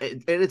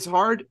 and it's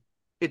hard.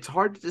 It's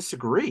hard to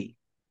disagree.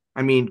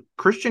 I mean,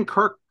 Christian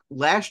Kirk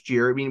last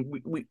year. I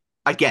mean,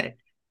 I get it.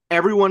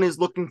 Everyone is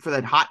looking for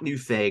that hot new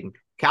thing.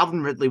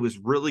 Calvin Ridley was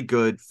really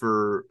good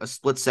for a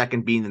split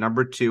second, being the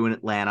number 2 in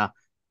Atlanta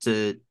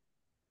to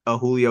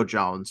Julio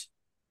Jones.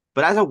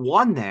 But as a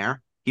 1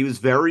 there, he was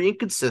very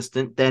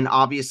inconsistent. Then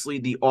obviously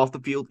the off the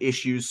field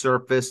issues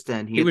surfaced,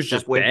 and he was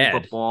just away bad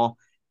from football,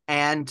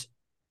 and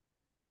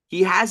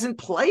he hasn't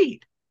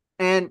played.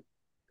 And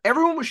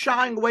everyone was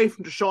shying away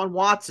from Deshaun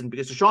Watson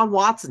because Deshaun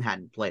Watson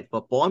hadn't played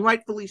football, and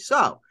rightfully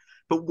so.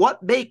 But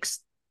what makes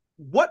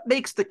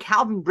the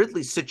Calvin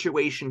Ridley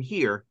situation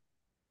here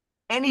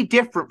any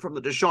different from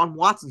the Deshaun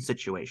Watson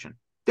situation?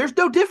 There's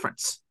no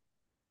difference.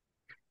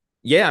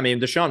 Yeah, I mean,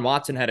 Deshaun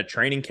Watson had a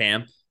training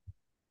camp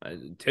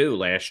too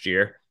last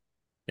year.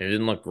 It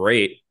didn't look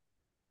great.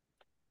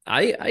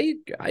 I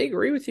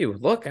agree with you.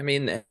 Look, I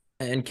mean,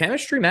 and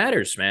chemistry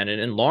matters, man.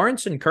 And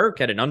Lawrence and Kirk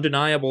had an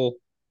undeniable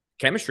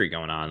chemistry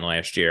going on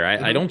last year.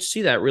 I don't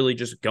see that really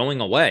just going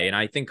away. And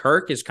I think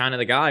Kirk is kind of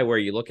the guy where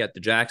you look at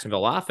the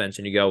Jacksonville offense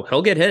and you go,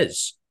 he'll get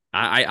his.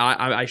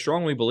 I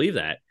strongly believe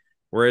that.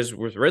 Whereas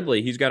with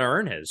Ridley, he's got to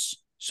earn his.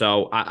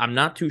 So I'm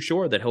not too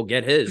sure that he'll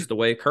get his the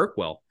way Kirk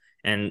will.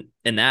 And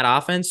in that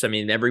offense, I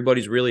mean,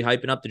 everybody's really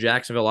hyping up the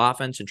Jacksonville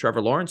offense and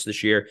Trevor Lawrence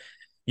this year.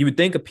 You would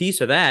think a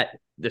piece of that,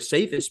 the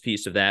safest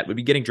piece of that, would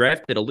be getting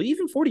drafted.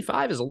 Even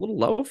 45 is a little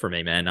low for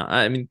me, man.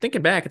 I mean,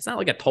 thinking back, it's not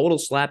like a total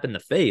slap in the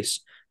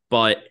face,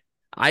 but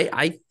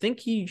I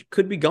think he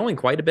could be going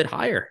quite a bit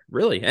higher,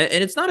 really.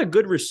 And it's not a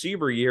good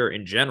receiver year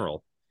in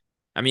general.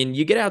 I mean,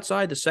 you get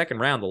outside the second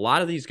round, a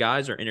lot of these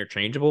guys are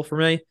interchangeable for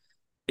me.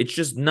 It's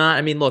just not.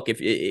 I mean, look,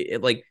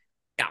 if like,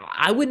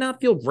 I would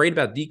not feel great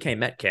about DK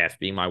Metcalf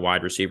being my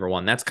wide receiver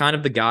 1. That's kind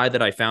of the guy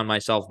that I found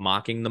myself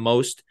mocking the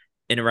most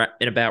in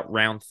about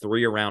round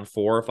 3 or round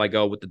 4 if I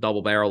go with the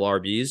double barrel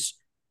RBs.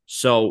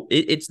 So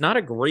it's not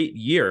a great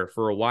year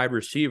for a wide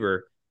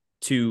receiver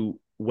to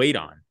wait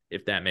on,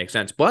 if that makes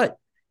sense. But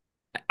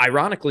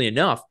ironically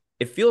enough,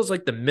 it feels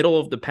like the middle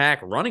of the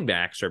pack running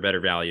backs are better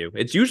value.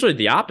 It's usually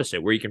the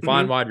opposite, where you can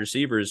find wide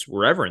receivers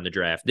wherever in the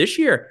draft. This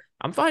year,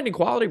 I'm finding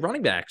quality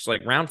running backs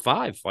like round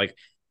 5, like,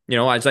 you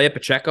know, Isaiah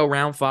Pacheco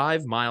round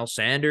 5, Miles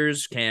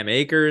Sanders, Cam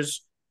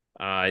Akers.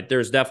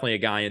 There's definitely a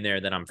guy in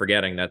there that I'm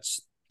forgetting that's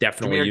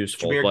definitely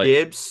useful. Jahmyr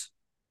Gibbs,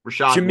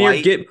 Rashad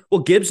White.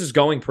 Well, Gibbs is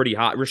going pretty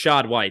high.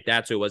 Rashad White,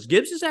 that's who it was.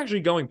 Gibbs is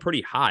actually going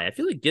pretty high. I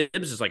feel like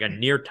Gibbs is like a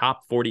near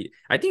top 40.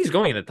 I think he's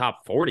going in the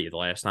top 40 the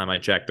last time I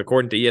checked,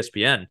 according to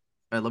ESPN.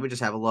 Let me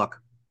just have a look.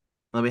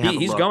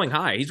 He's going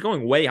high. He's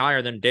going way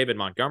higher than David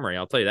Montgomery.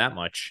 I'll tell you that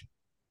much.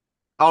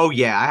 Oh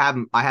yeah,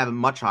 I have him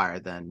much higher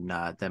than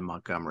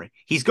Montgomery.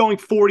 He's going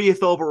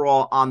 40th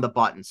overall on the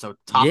button, so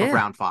top of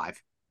round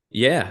 5.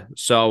 Yeah,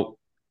 so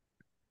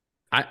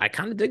I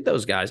kind of dig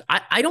those guys.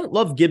 I don't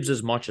love Gibbs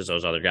as much as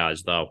those other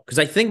guys, though, because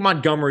I think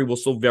Montgomery will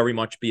still very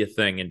much be a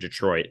thing in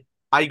Detroit.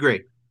 I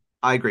agree.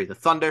 The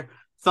Thunder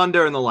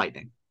and the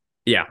Lightning.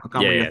 Yeah,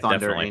 Montgomery, your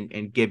Thunder,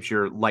 and Gibbs,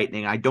 your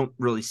Lightning. I don't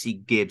really see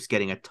Gibbs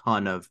getting a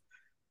ton of.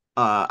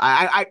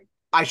 I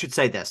should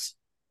say this.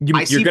 I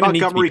You're see going to need to be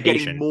Montgomery getting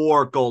patient.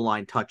 more goal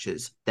line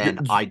touches You're,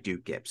 than I do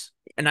Gibbs.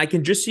 and I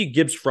can just see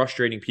Gibbs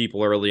frustrating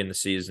people early in the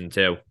season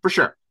too. For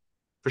sure.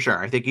 For sure.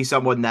 I think he's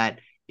someone that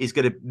is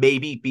going to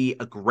maybe be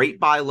a great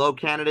buy low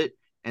candidate,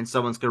 and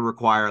someone's going to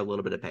require a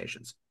little bit of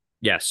patience.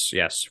 Yes,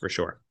 for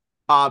sure.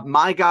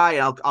 My guy,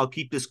 I'll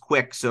keep this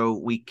quick so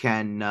we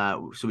can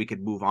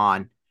move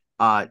on.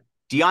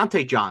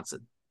 Deontay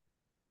Johnson.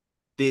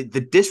 The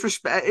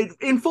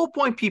disrespect in full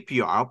point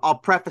PPR. I'll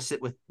preface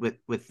it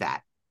with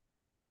that.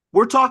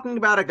 We're talking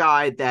about a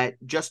guy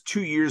that just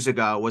 2 years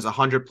ago was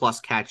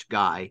 100+ catch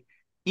guy.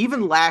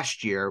 Even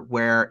last year,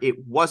 where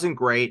it wasn't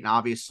great, and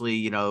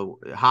obviously,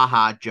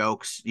 haha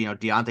jokes,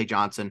 Deontay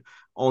Johnson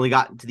only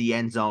got into the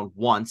end zone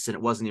once, and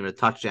it wasn't even a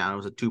touchdown. It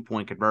was a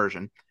 2-point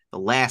conversion. The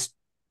last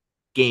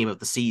game of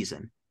the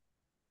season.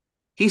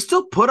 He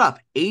still put up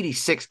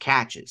 86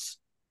 catches.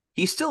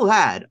 He still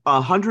had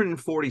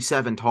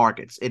 147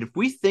 targets. And if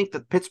we think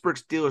that Pittsburgh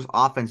Steelers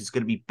offense is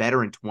going to be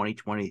better in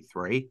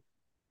 2023,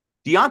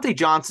 Deontay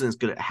Johnson is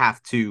going to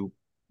have to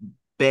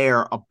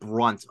bear a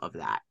brunt of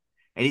that.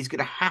 And he's going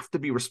to have to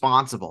be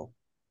responsible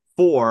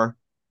for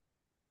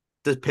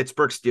the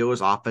Pittsburgh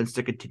Steelers offense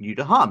to continue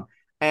to hum.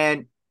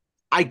 And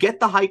I get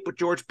the hype with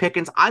George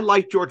Pickens. I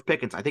like George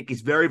Pickens. I think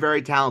he's very,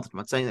 very talented. I'm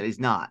not saying that he's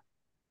not.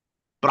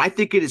 But I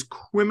think it is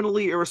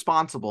criminally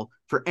irresponsible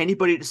for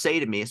anybody to say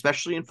to me,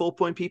 especially in full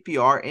point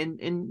PPR, and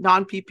in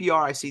non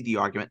PPR, I see the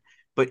argument,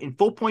 but in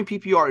full point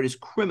PPR, it is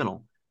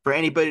criminal for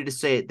anybody to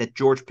say that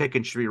George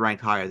Pickens should be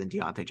ranked higher than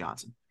Deontay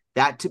Johnson.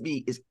 That to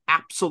me is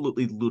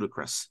absolutely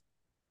ludicrous.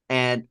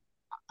 And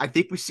I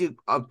think we see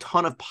a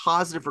ton of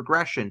positive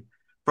regression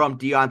from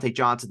Deontay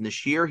Johnson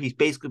this year. He's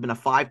basically been a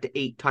 5 to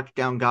 8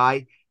 touchdown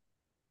guy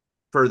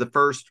for the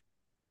first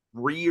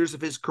 3 years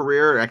of his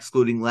career,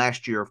 excluding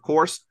last year, of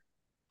course.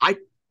 I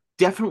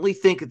definitely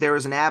think that there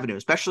is an avenue,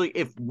 especially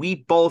if we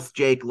both,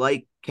 Jake,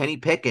 like Kenny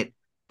Pickett.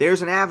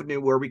 There's an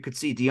avenue where we could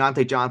see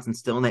Deontay Johnson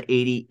still in the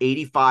 80,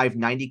 85,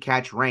 90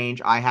 catch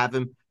range. I have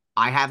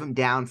him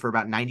down for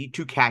about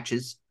 92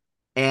 catches,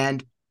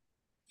 and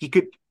he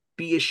could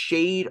be a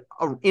shade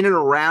in and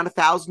around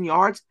 1,000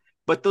 yards.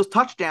 But those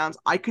touchdowns,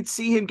 I could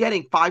see him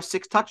getting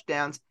 5-6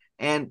 touchdowns.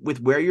 And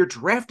with where you're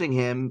drafting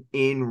him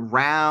in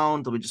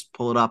round, let me just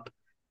pull it up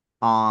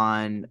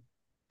on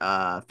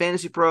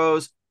Fantasy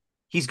Pros.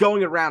 He's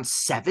going around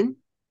 7.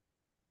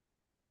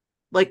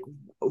 Like,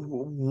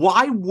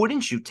 why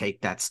wouldn't you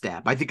take that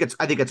stab? I think it's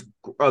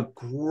a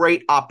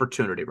great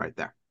opportunity right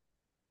there.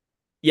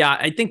 Yeah,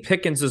 I think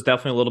Pickens is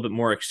definitely a little bit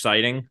more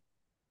exciting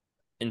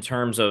in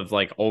terms of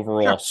like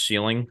overall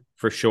ceiling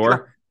for sure.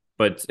 Sure.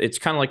 But it's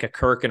kind of like a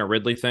Kirk and a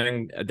Ridley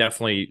thing.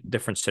 Definitely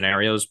different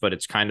scenarios, but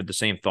it's kind of the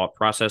same thought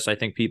process I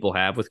think people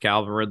have with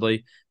Calvin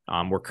Ridley,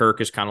 where Kirk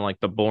is kind of like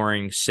the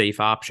boring, safe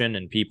option,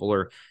 and people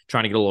are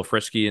trying to get a little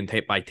frisky and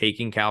by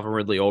taking Calvin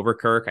Ridley over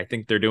Kirk. I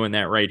think they're doing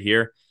that right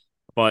here.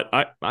 But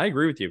I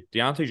agree with you.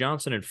 Deontay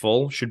Johnson in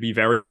full should be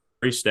very,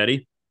 very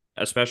steady,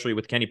 especially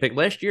with Kenny Pickett.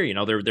 Last year,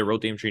 they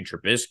rotated between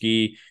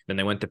Trubisky, then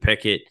they went to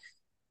Pickett.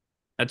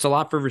 That's a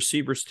lot for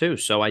receivers too.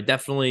 So I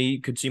definitely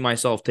could see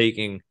myself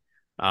taking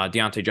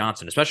Deontay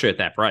Johnson, especially at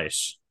that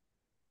price.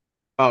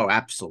 Oh,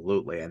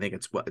 absolutely. I think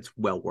it's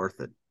well worth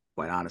it,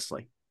 quite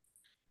honestly.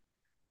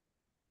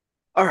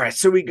 All right,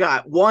 so we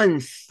got 1,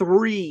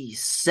 3,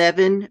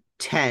 7,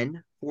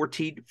 10,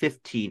 14,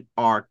 15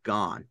 are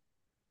gone.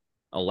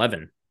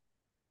 11.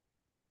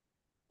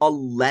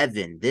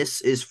 11.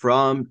 This is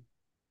from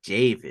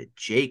David.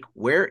 Jake,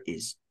 where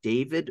is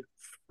David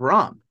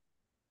from?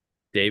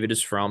 David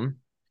is from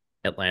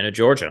Atlanta,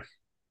 Georgia.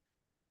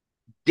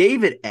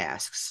 David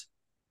asks,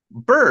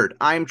 Bird,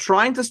 I am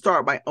trying to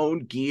start my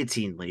own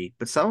guillotine league,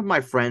 but some of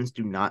my friends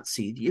do not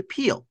see the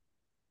appeal.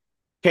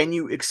 Can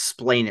you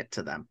explain it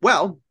to them?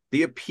 Well,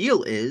 the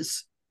appeal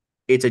is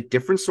it's a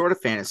different sort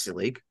of fantasy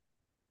league.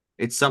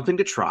 It's something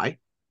to try.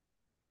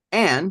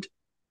 And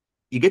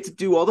you get to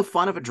do all the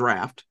fun of a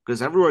draft,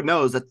 because everyone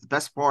knows that the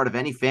best part of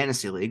any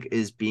fantasy league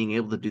is being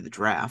able to do the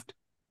draft.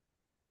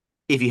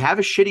 If you have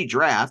a shitty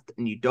draft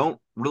and you don't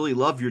really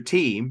love your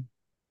team,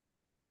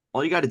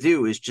 all you got to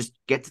do is just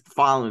get to the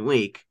following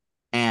week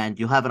and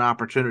you'll have an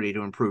opportunity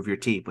to improve your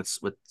team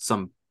with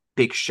some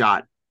big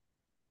shot,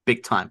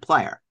 big time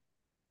player.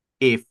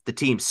 If the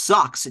team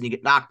sucks and you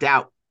get knocked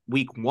out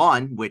week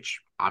 1,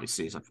 which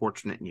obviously is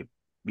unfortunate, and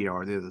you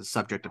are the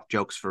subject of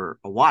jokes for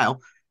a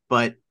while,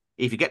 but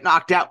if you get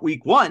knocked out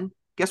week 1,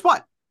 guess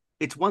what?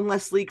 It's one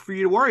less league for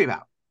you to worry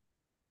about.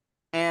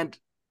 And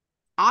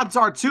odds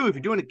are too, if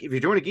you're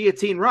doing a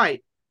guillotine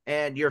right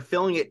and you're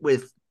filling it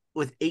with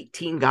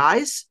 18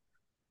 guys,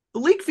 the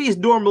league fees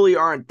normally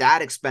aren't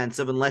that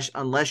expensive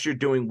unless you're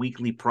doing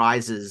weekly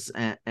prizes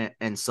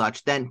and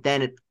such. Then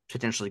it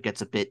potentially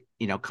gets a bit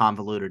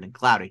convoluted and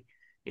cloudy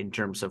in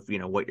terms of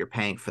what you're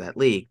paying for that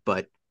league.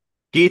 But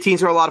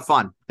guillotines are a lot of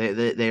fun.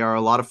 They are a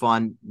lot of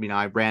fun.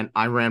 I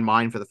ran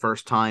mine for the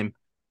first time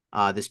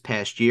this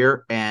past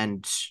year,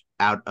 and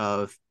out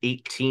of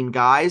 18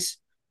 guys,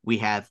 we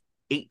have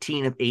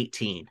 18 of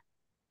 18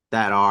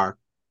 that are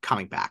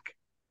coming back.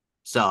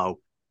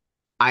 So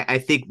I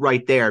think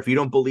right there, if you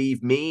don't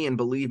believe me and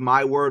believe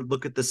my word,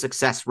 look at the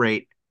success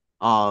rate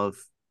of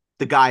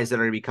the guys that are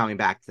going to be coming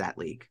back to that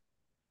league.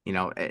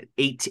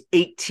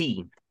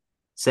 18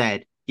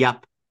 said,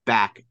 yep,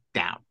 back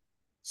down.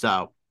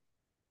 So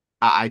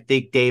I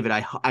think, David,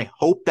 I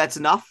hope that's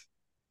enough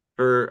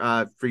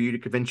for you to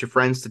convince your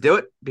friends to do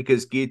it,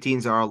 because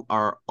guillotines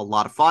are a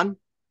lot of fun.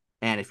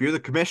 And if you're the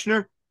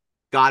commissioner,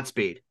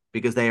 Godspeed,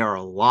 because they are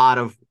a lot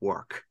of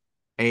work.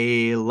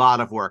 A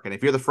lot of work. And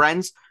if you're the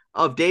friends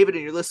of David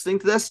and you're listening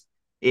to this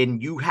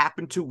and you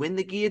happen to win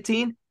the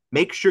guillotine,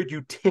 make sure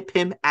you tip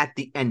him at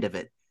the end of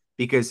it,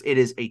 because it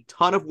is a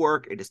ton of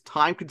work. It is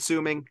time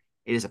consuming.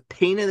 It is a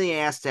pain in the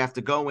ass to have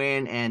to go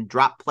in and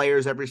drop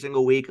players every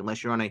single week,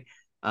 unless you're on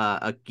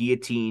a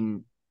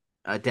guillotine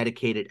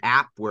dedicated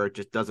app where it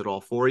just does it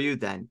all for you.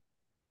 Then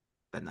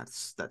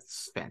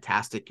that's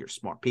fantastic. You're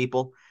smart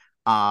people.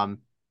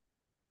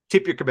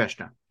 Tip your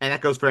commissioner, and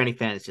that goes for any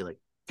fantasy league.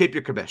 Tip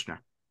your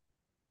commissioner.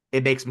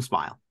 It makes him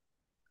smile.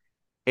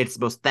 It's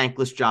the most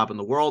thankless job in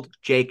the world.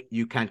 Jake,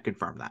 you can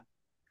confirm that.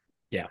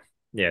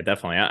 Yeah,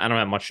 definitely. I don't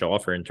have much to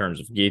offer in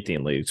terms of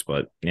guillotine leagues,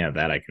 but yeah,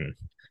 that I can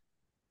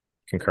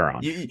concur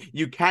on.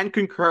 You can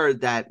concur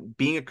that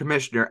being a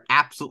commissioner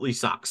absolutely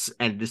sucks,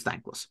 and it is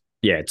thankless.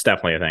 Yeah, it's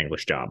definitely a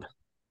thankless job.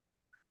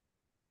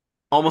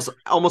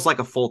 Almost like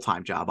a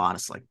full-time job,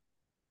 honestly.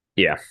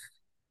 Yeah.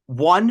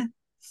 1,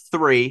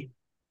 3,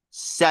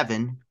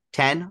 7,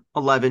 10,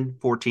 11,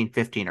 14,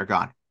 15 are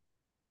gone.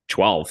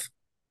 12.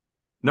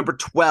 Number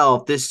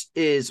 12, this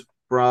is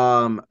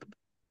from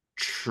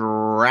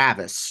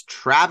Travis.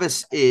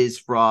 Travis is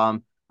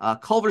from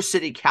Culver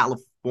City,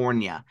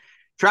 California.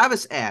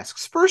 Travis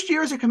asks, first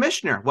year as a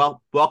commissioner.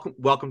 Well,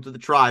 welcome to the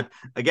tribe.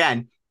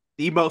 Again,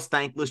 the most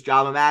thankless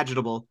job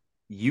imaginable.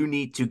 You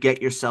need to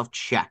get yourself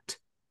checked,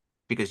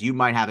 because you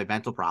might have a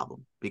mental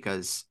problem.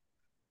 Because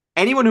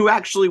anyone who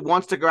actually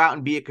wants to go out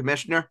and be a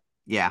commissioner,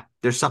 yeah,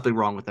 there's something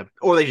wrong with them,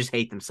 or they just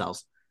hate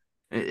themselves.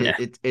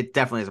 It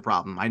definitely is a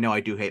problem. I know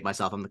I do hate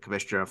myself. I'm the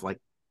commissioner of like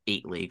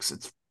 8 leagues.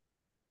 It's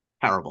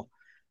terrible.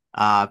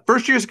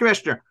 First year as a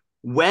commissioner.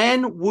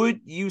 When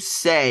would you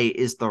say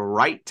is the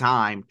right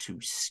time to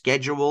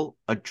schedule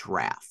a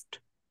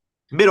draft?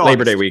 Mid-August.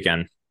 Labor Day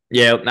weekend.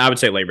 Yeah, I would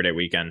say Labor Day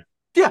weekend.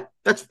 Yeah,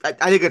 I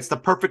think it's the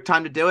perfect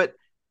time to do it.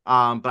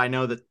 But I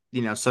know that,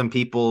 some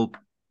people,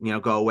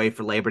 go away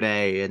for Labor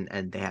Day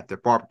and they have their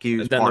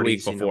barbecues, then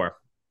parties, the week before.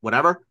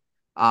 Whatever.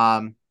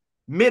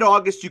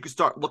 Mid-August, you could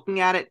start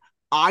looking at it.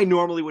 I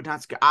normally would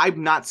not.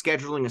 I'm not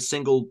scheduling a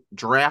single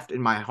draft in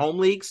my home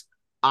leagues.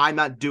 I'm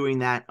not doing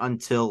that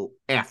until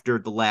after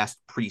the last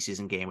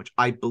preseason game, which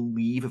I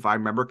believe, if I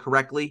remember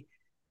correctly,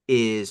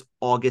 is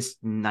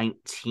August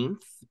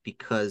 19th,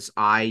 because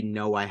I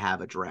know I have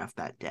a draft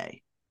that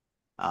day.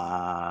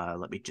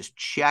 Let me just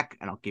check,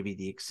 and I'll give you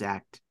the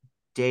exact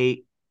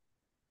date.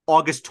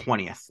 August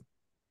 20th.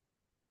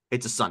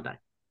 It's a Sunday.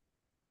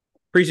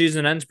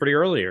 Preseason ends pretty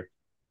earlier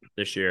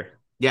this year.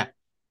 Yeah.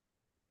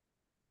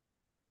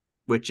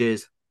 Which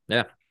is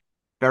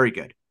very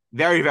good.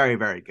 Very, very,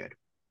 very good.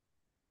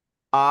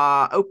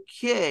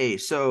 Okay,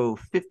 so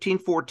 15,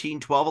 14,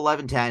 12,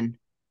 11, 10,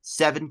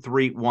 7,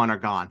 3, 1 are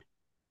gone.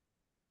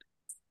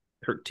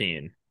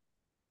 13.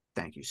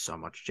 Thank you so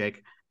much,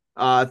 Jake.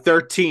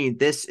 13,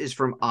 this is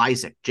from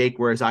Isaac. Jake,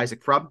 where is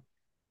Isaac from?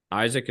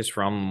 Isaac is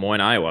from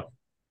Moines, Iowa.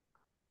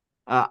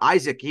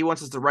 Isaac, he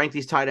wants us to rank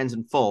these tight ends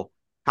in full.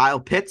 Kyle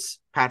Pitts,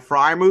 Pat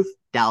Freiermuth,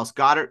 Dallas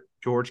Goedert,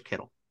 George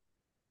Kittle.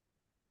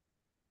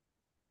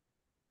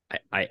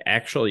 I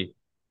actually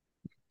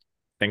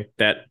think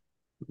that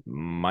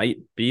might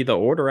be the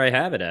order I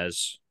have it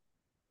as.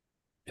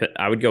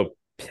 I would go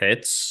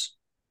Pitts.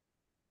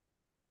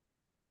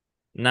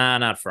 Nah,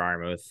 not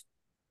Freiermuth.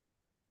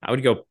 I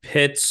would go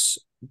Pitts,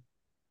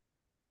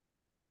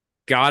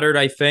 Goddard,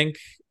 I think.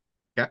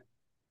 Yeah.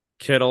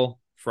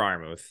 Kittle,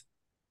 Freiermuth.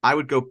 I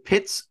would go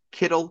Pitts,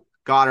 Kittle,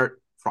 Goddard,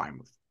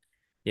 Freiermuth.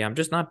 Yeah, I'm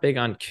just not big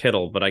on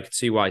Kittle, but I could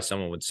see why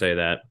someone would say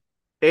that.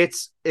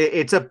 It's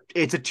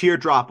a tier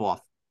drop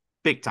off.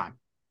 Big time.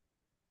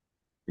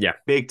 Yeah.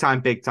 Big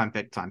time.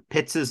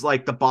 Pitts is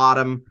like the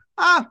bottom.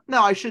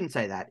 No, I shouldn't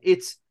say that.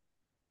 It's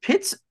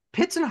Pitts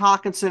and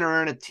Hawkinson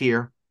are in a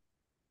tier.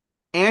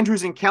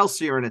 Andrews and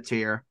Kelsey are in a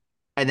tier.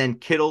 And then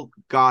Kittle,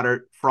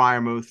 Goddard,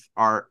 Freiermuth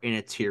are in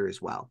a tier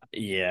as well.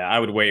 Yeah, I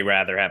would way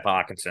rather have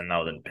Hawkinson,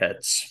 though, than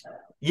Pitts.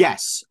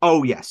 Yes.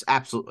 Oh, yes.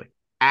 Absolutely.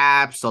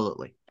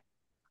 Absolutely.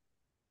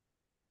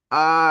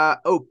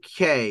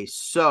 Okay.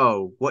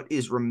 So what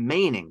is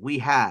remaining? We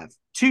have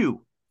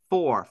 2,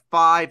 4,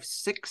 5,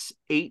 6,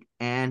 8,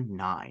 and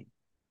 9.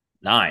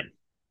 9.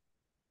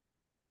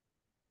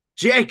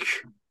 Jake,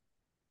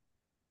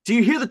 do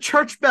you hear the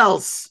church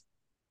bells?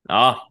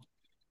 Can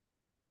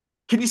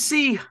you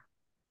see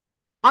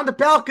on the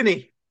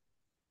balcony?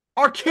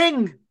 Our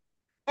king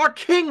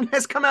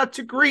has come out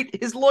to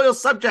greet his loyal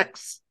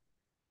subjects.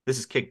 This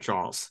is King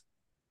Charles.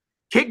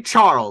 King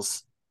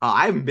Charles.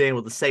 I haven't been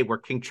able to say where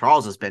King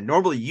Charles has been.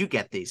 Normally you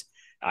get these.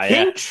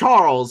 King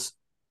Charles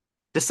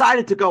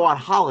decided to go on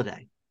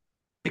holiday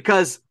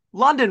because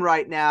London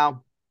right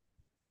now,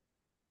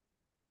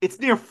 it's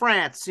near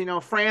France.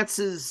 France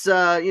is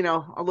a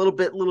little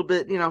bit,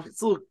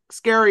 it's a little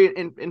scary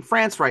in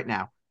France right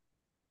now.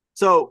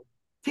 So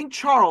King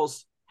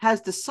Charles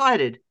has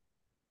decided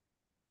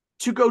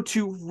to go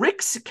to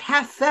Rick's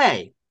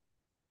Cafe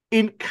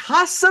in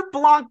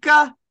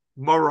Casablanca,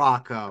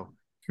 Morocco.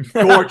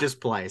 Gorgeous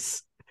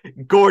place.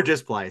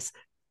 Gorgeous place.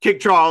 King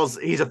Charles,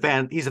 he's a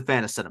fan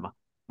of cinema.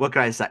 What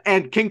can I say?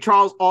 And King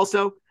Charles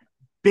also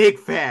big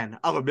fan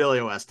of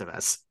Emilio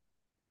Estevez.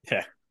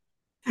 Yeah.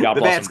 God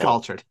the bless man's him both.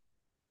 cultured.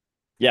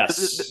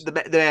 Yes. The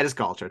man is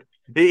cultured.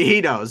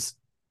 He knows.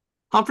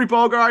 Humphrey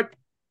Bogart,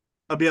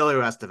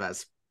 Emilio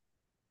Estevez.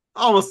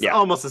 Yeah.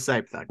 Almost the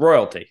same thing.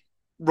 Royalty.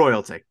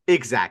 Royalty.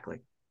 Exactly.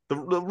 The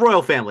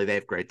royal family, they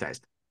have great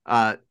taste.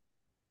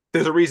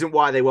 There's a reason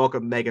why they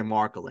welcome Meghan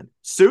Markle in.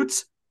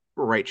 Suits,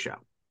 great show.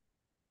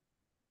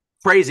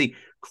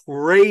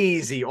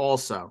 Crazy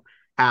also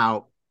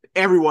how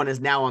everyone is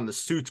now on the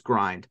Suits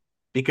grind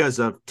because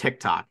of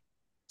TikTok.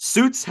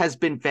 Suits has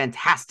been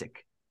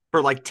fantastic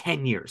for like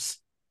 10 years.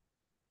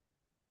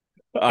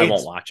 I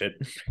won't watch it.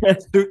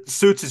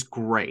 Suits is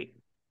great.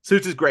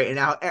 Suits is great. And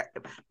now,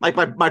 like,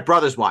 my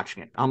brother's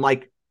watching it. I'm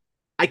like,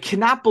 I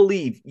cannot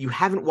believe you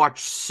haven't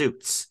watched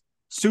Suits.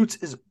 Suits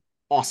is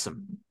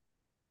awesome.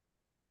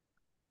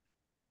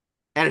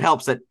 And it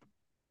helps that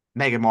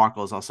Meghan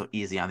Markle is also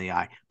easy on the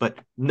eye, but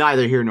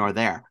neither here nor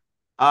there.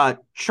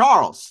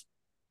 Charles,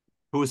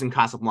 who is in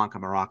Casablanca,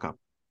 Morocco,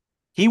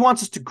 he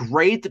wants us to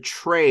grade the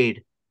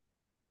trade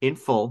in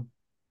full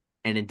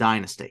and in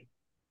Dynasty.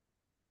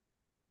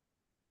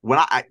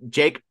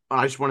 Jake,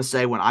 I just want to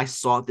say, when I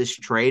saw this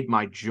trade,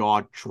 my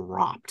jaw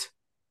dropped.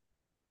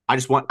 I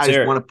just want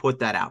to put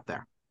that out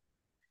there.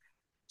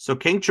 So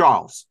King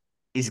Charles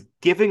is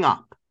giving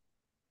up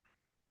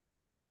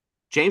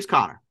James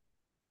Conner,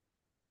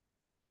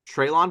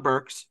 Treylon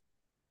Burks,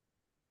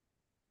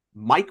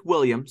 Mike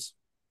Williams,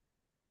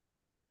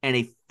 and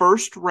a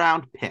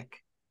first-round pick.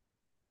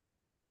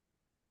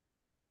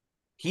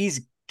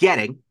 He's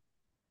getting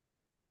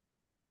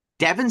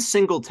Devin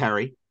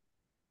Singletary,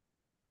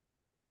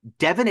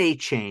 Devin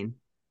Achane,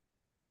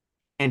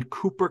 and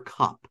Cooper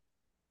Kupp.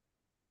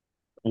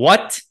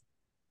 What?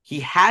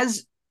 He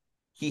has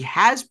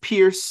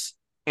Pierce,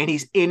 and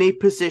he's in a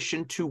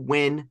position to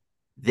win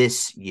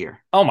this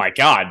year. Oh my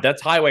God,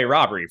 that's highway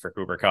robbery for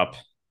Cooper Kupp.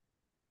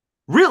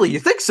 Really? You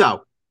think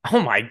so?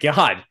 Oh my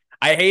God.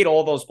 I hate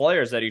all those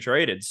players that he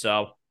traded,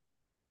 so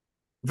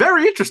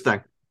very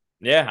interesting.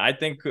 Yeah, I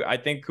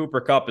think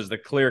Cooper Kupp is the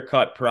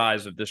clear-cut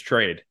prize of this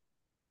trade.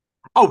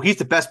 Oh, he's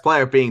the best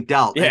player being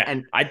dealt. Yeah,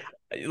 and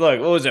look,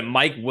 what was it?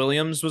 Mike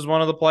Williams was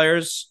one of the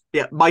players.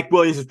 Yeah, Mike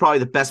Williams is probably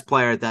the best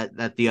player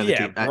that the other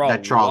team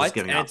that Charles is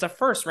giving up. And it's a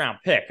first-round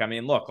pick. I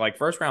mean, look, like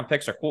first-round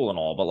picks are cool and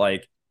all, but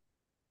like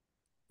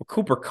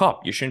Cooper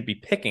Kupp, you shouldn't be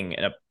picking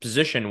in a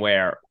position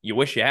where you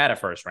wish you had a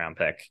first-round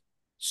pick.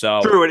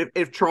 So true. And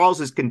if Charles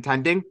is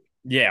contending,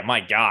 yeah,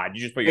 my God,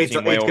 you just put your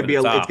team way over the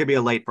top. It's gonna be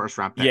a late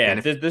first-round pick. Yeah,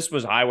 this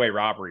was highway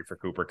robbery for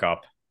Cooper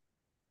Kupp.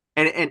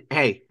 And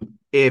hey,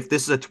 if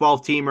this is a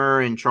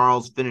 12-teamer and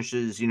Charles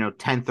finishes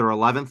 10th or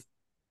 11th,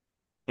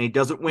 and he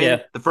doesn't win,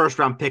 the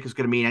first-round pick is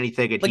going to mean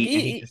anything. And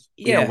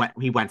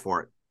he went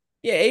for it.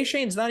 Yeah,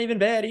 Ashane's not even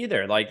bad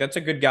either. Like, that's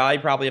a good guy. You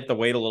probably have to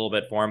wait a little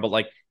bit for him, but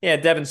like, yeah,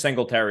 Devin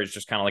Singletary is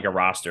just kind of like a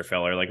roster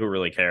filler. Like, who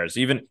really cares?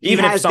 He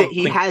has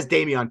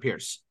Dameon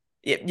Pierce.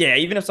 Yeah,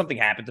 even if something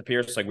happened to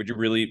Pierce, like, would you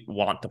really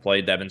want to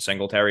play Devin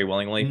Singletary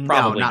willingly?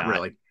 Probably not.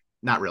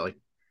 Not really.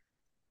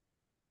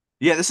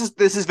 Yeah, this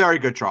is very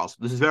good, Charles.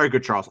 This is very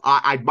good, Charles.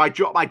 My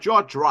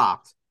jaw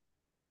dropped.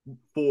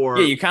 Yeah,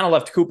 you kind of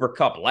left Cooper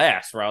Kupp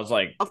last, where I was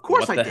like, of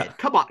course I did.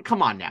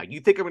 Come on now.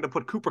 You think I'm going to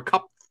put Cooper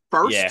Kupp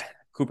first? Yeah,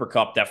 Cooper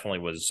Kupp definitely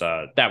was.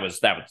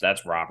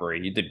 That's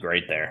robbery. You did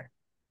great there.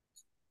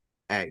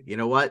 Hey, you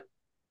know what?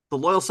 The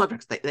loyal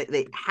subjects,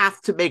 they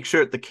have to make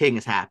sure that the king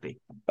is happy.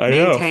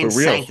 Maintain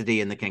sanctity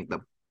in the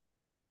kingdom.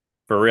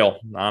 For real,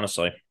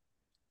 honestly.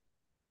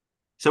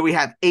 So we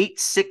have 8,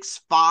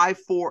 6, 5,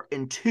 4,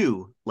 and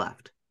 2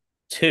 left.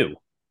 2.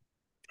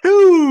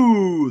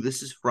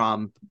 This is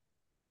from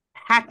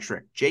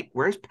Patrick. Jake,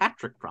 where's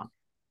Patrick from?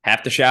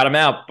 Have to shout him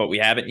out, but we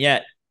haven't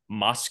yet.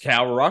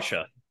 Moscow,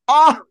 Russia.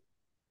 Oh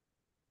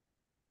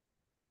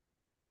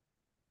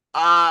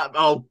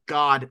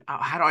God.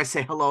 How do I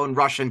say hello in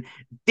Russian?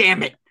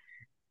 Damn it.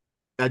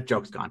 That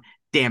joke's gone.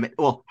 Damn it.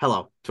 Well,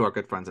 hello to our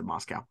good friends in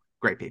Moscow.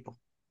 Great people.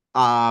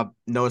 Noah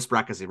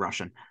Sprek is a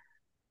Russian.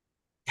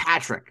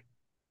 Patrick,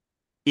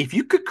 if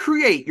you could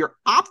create your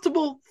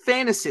optimal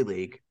fantasy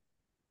league,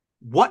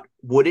 what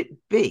would it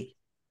be?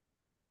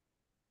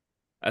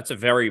 That's a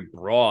very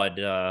broad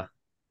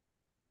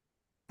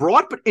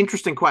but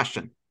interesting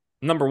question.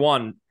 Number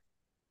one,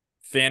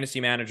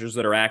 fantasy managers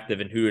that are active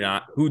and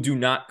who do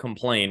not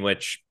complain,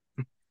 which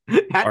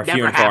that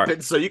never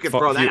happens. So you can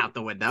throw that out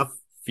the window.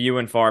 Few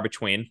and far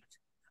between.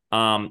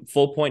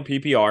 Full point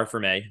PPR for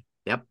me.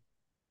 Yep.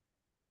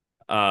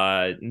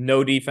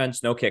 No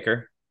defense, no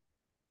kicker.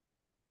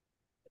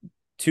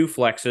 2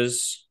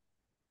 flexes.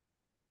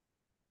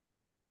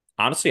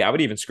 Honestly, I would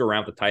even screw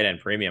around with the tight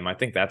end premium. I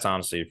think that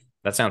sounds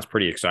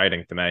pretty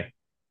exciting to me.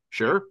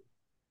 Sure.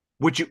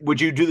 Would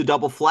you do the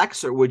double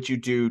flex or would you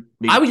do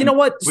I maybe would, you two? know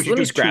what? Would you Let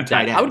me do two scrap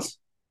tight that. I would, ends?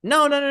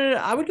 no, no, no, no.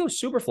 I would go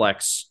super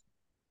flex.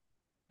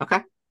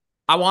 Okay.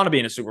 I want to be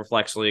in a super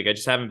flex league. I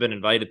just haven't been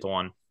invited to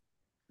one.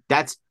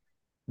 That's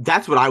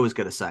that's what I was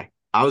gonna say.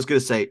 I was gonna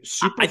say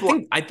super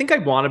flex. I think I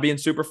want to be in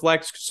super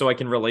flex so I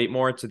can relate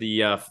more to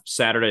the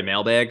Saturday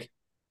mailbag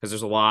because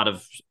there's a lot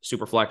of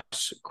super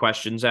flex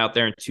questions out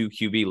there in two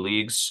QB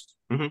leagues.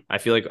 Mm-hmm. I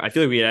feel like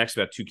we get asked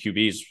about two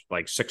QBs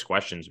like 6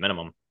 questions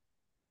minimum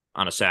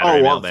on a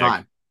Saturday Oh, all the mailbag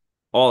time.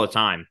 all the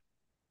time.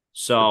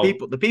 So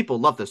The people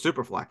love the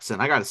super flex,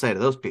 and I got to say to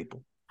those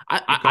people, the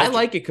I culture.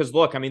 like it because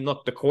look, I mean,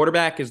 look, the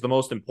quarterback is the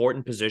most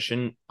important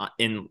position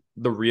in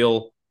the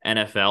real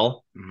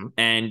NFL, Mm-hmm.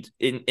 and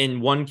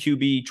in one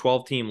QB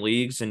 12 team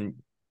leagues, and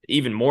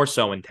even more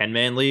so in 10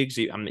 man leagues.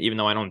 Even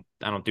though I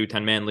don't do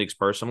 10 man leagues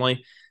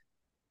personally,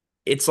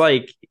 it's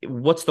like,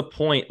 what's the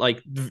point?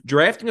 Like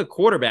drafting a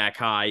quarterback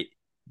high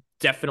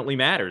definitely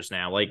matters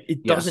now. Like it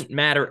Yes, doesn't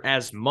matter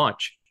as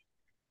much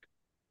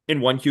in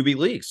one QB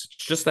leagues.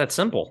 It's just that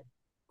simple.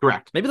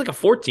 correct. Maybe like a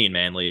 14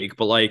 man league,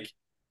 but like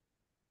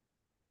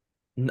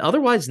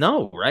otherwise,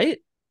 no, right?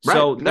 Right.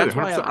 So No, you're that's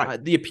 100 why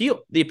right. the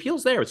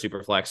appeal's there with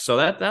Superflex. So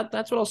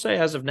that's what I'll say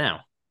as of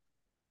now.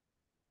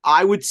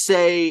 I would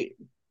say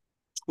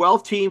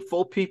 12 team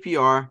full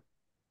PPR,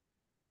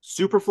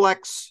 super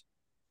flex,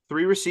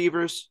 3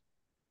 receivers,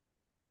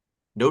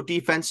 no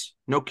defense,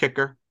 no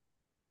kicker.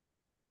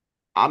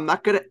 I'm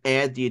not going to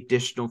add the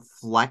additional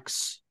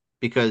flex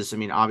because I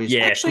mean, obviously,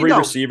 Yeah, actually, no,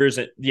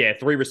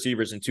 3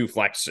 receivers and 2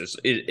 flexes.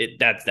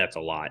 That's a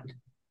lot.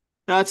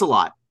 no, that's a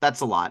lot.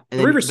 That's a lot. And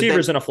Three then, but then,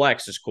 receivers and a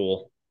flex is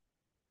cool.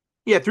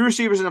 yeah, 3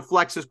 receivers and a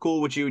flex is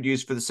cool, which you would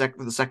use for the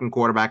second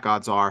quarterback.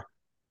 Odds are.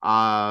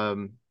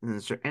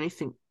 Is there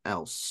anything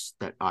else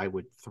that I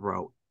would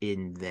throw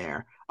in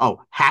there?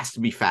 Oh, has to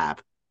be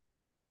Fab.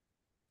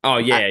 Oh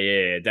That,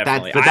 yeah,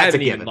 definitely. that's a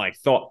given.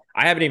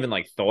 I haven't even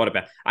like thought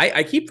about.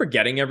 I keep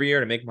forgetting every year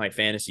to make my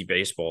fantasy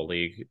baseball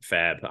league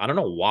fab. I don't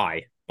know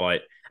why,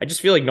 but I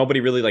just feel like nobody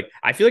really like.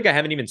 I feel like I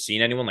haven't even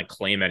seen anyone like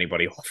claim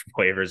anybody off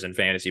waivers in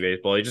fantasy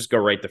baseball. They just go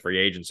right to free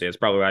agency. It's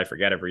probably why I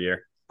forget every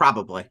year.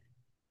 Probably,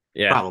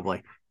 Yeah,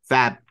 probably.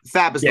 Fab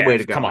is the yeah. way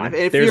to go. Come And on,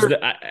 if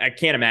you're I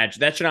can't imagine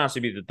that should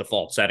honestly be the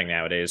default setting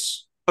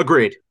nowadays.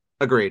 agreed,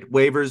 agreed.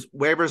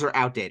 Waivers are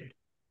outdated.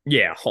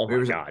 Yeah. Oh my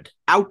Waivers are god.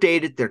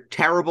 outdated. They're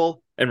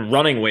terrible. And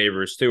running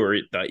waivers too are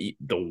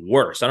the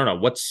worst. I don't know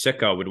what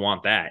sicko would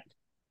want that.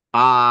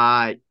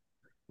 Uh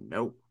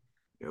no,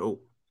 no.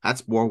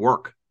 That's more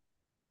work.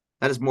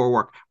 That is more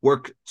work.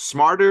 Work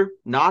smarter,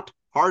 not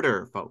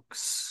harder,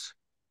 folks.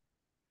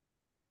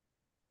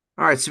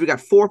 All right, so we got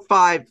 4,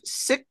 5,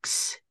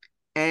 6,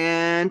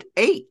 and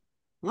 8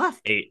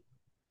 left. 8.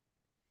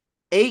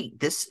 8.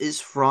 This is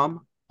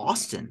from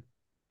Austin.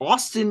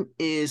 Austin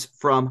is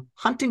from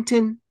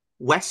Huntington,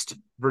 West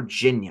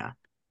Virginia.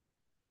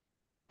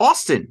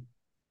 Austin,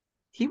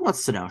 he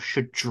wants to know,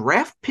 should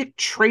draft pick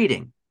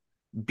trading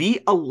be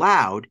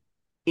allowed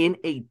in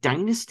a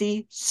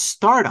dynasty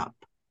startup?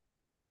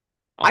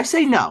 I Oh,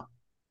 say no.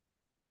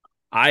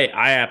 I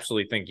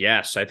absolutely think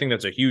yes. I think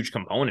that's a huge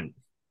component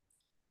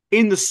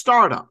In the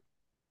startup.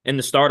 in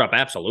the startup.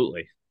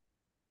 Absolutely,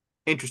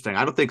 Interesting.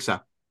 I don't think so.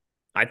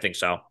 I think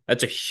so.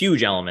 That's a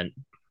huge element.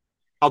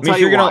 I'll I mean, tell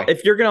you why.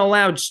 if you're gonna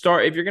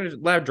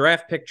allow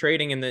draft pick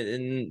trading in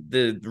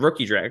the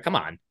rookie draft, come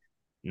on,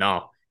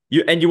 no.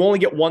 You only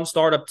get one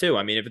startup too.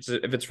 I mean,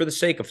 if it's for the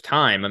sake of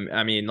time,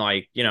 I mean,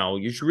 like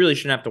really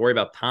shouldn't have to worry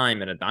about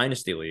time in a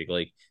dynasty league.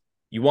 Like,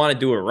 you want to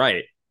do it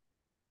right.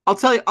 I'll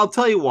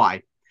tell you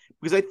why.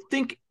 Because I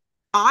think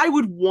I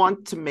would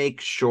want to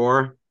make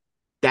sure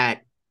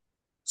that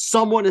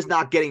someone is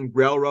not getting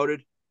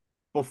railroaded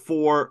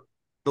before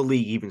the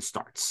league even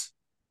starts.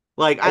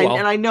 Like Oh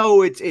well. I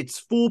know it's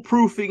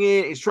foolproofing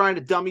it, it's trying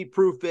to dummy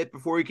proof it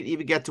before you can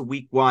even get to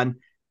week 1.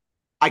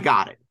 I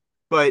got it.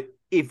 But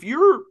if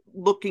you're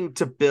looking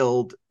to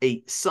build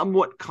a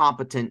somewhat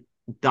competent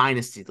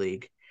dynasty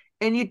league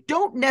and you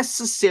don't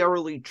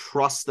necessarily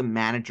trust the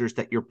managers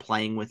that you're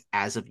playing with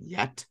as of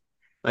yet,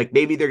 like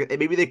maybe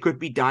they could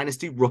be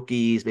dynasty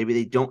rookies, maybe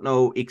they don't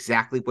know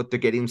exactly what they're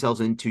getting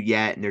themselves into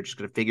yet and they're just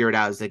going to figure it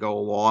out as they go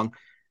along.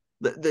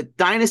 The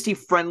dynasty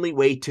friendly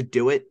way to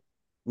do it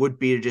would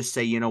be to just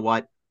say, you know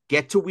what,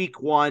 get to week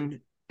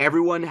 1,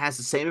 everyone has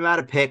the same amount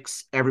of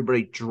picks,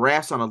 everybody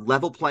drafts on a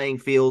level playing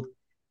field.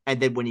 And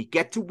then when you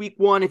get to week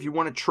 1, if you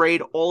want to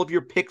trade all of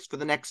your picks for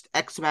the next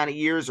X amount of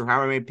years or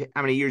how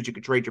many years you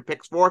could trade your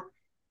picks for,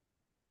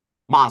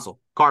 mazel,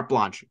 carte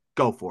blanche,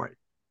 go for it.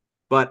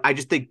 But I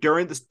just think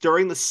during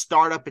the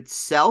startup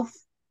itself,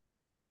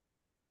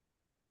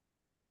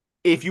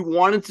 if you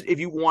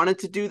wanted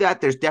to do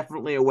that, there's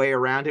definitely a way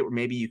around it where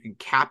maybe you can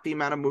cap the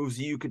amount of moves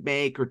you could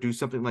make or do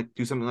something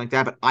like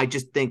that. But I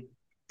just think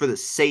for the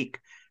sake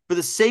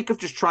of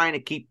just trying to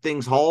keep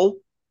things whole,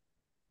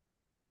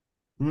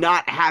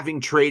 not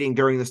having trading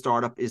during the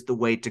startup is the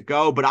way to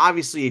go. But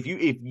obviously, if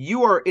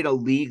you are in a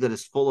league that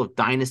is full of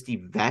dynasty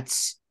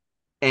vets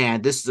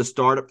and this is a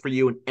startup for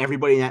you and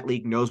everybody in that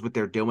league knows what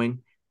they're doing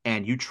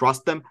and you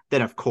trust them,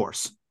 then of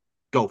course,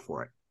 go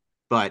for it.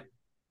 but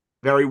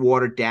very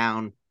watered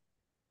down,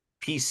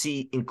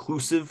 PC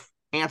inclusive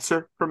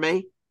answer for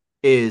me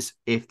is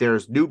if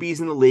there's newbies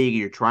in the league and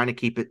you're trying to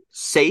keep it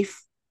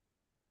safe,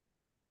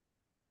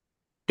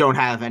 don't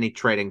have any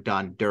trading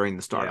done during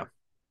the Yeah.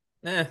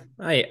 startup.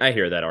 I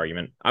hear that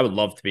argument. I would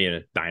love to be in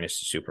a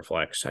dynasty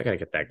superflex. I gotta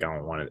get that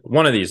going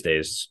one of these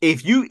days.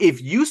 If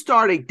you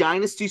start a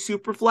dynasty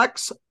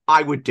superflex,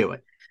 I would do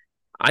it.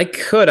 I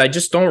could. I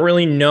just don't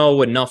really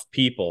know enough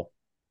people.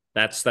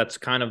 That's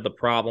kind of the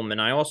problem.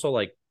 And I also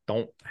like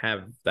don't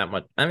have that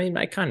much. I mean,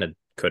 I kind of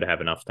could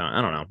have enough time.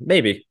 I don't know.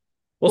 Maybe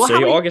we'll Well,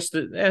 see. August.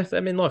 I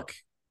mean, look.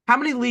 How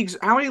many leagues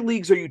are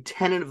you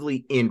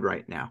tentatively in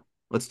right now?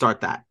 Let's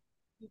start that.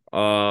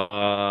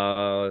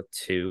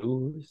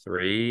 2,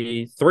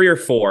 3 or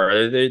 4.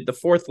 The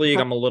fourth league,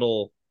 Okay. I'm a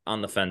little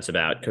on the fence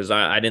about because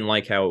I didn't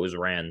like how it was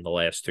ran the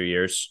last 2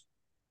 years.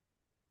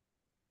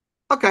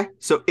 Okay.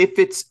 So if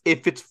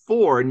it's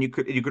 4 and you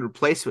could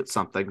replace it with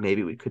something,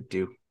 maybe we could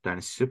do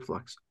dynasty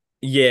superflex.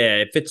 Yeah,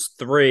 if it's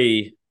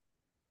 3,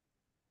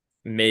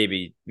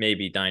 maybe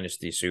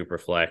Dynasty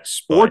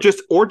Superflex, Or but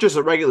just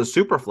a regular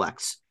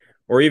superflex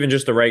or even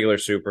just a regular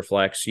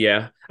Superflex.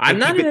 Yeah, I'm and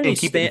not in any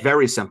keep it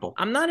very simple.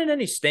 I'm not in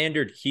any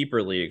standard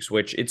keeper leagues,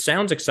 which it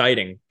sounds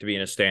exciting to be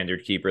in a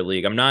standard keeper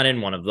league. I'm not in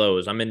one of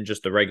those. I'm in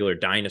just a regular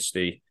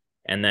Dynasty,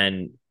 and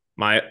then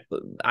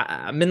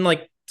I'm in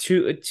like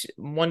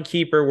one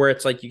keeper where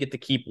it's like you get to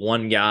keep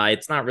one guy.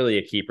 It's not really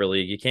a keeper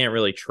league. You can't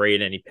really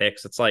trade any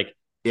picks. It's like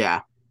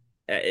Yeah.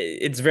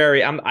 it's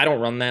very I don't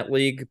run that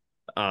league.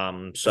 It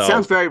sounds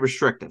So very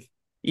restrictive.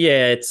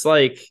 yeah, it's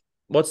like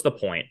what's the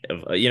point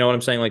of you know what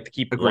I'm saying? Like to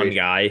keep one Agreed.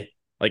 guy.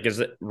 Like, is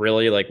it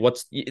really like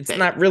it's They-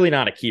 not really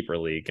not a keeper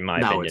league, in my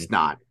no, opinion. it's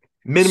not.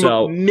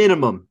 So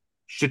Minimum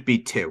should be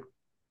 2.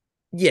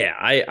 yeah,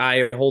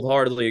 I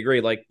wholeheartedly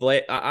agree. Like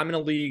I'm in a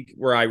league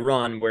where I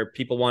run where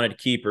people wanted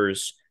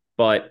keepers,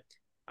 but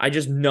I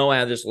just know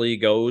how this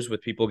league goes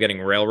with people getting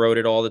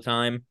railroaded all the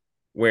time.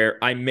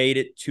 Where I made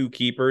it 2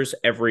 keepers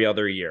every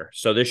other year.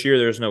 So this year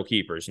there's no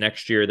keepers.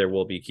 Next year there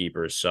will be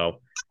keepers.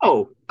 So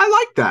Oh, I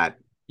like that.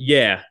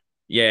 yeah.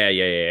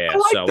 I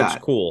like So it's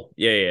that. cool.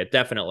 Yeah,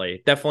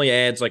 definitely. Definitely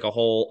adds like a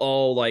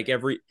whole like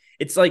every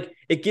it's like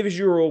it gives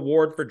you a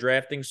reward for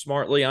drafting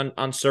smartly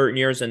on certain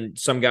years, and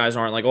some guys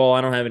aren't like, oh,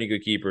 I don't have any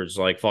good keepers.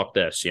 Like, fuck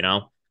this, you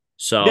know?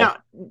 So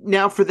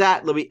Now for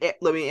that, let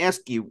me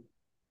ask you.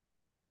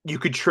 You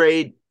could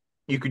trade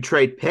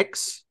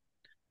picks.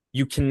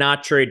 you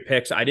cannot trade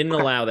picks. I didn't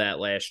Okay. allow that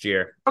last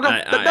year.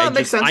 Okay. That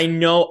makes sense. I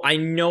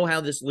know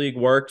how this league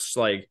works.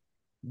 Like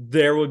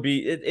there would be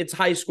it's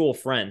high school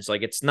friends.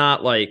 Like it's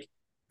not like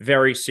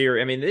very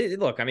serious. I mean,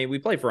 look, I mean, we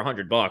play for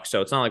 $100,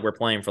 so it's not like we're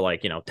playing for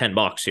like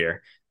 $10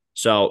 here.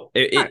 So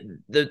Right.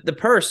 the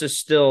purse is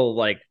still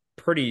like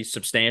pretty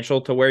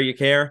substantial to where you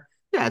care.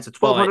 Yeah, it's a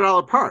But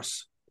 $1,200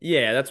 purse.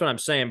 yeah, that's what I'm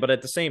saying. But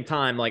at the same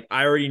time, like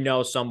I already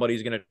know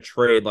somebody's gonna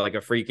trade like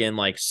a freaking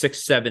like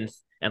 6th, 7th,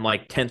 and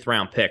like 10th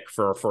round pick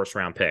for a first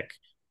round pick,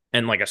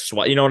 and like a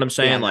sweat. You know what I'm Yeah,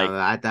 saying? no,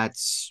 Like,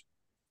 that's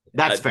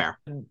uh, fair.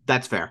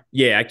 That's fair.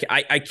 yeah,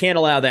 I can't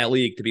allow that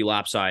league to be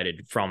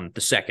lopsided from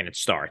the second it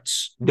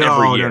starts every No,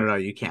 no, no, year, no.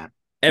 You can't.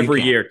 You every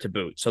can't. year to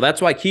boot. So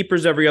that's why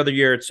keepers every other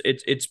year.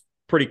 It's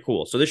pretty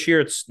cool. So this year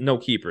it's no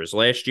keepers.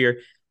 Last year,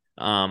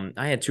 I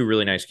had 2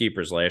 really nice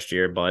keepers last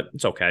year, but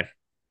it's okay.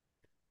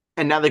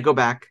 And now they go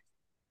back,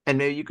 and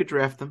maybe you could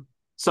draft them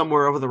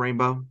somewhere over the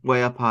rainbow,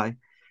 way up high.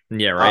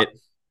 Yeah, Uh, right.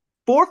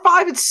 4,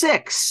 5, and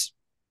 6.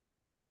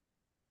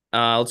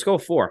 Let's go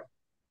 4.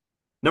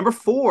 Number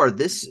 4.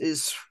 This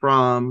is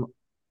from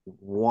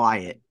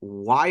Wyatt.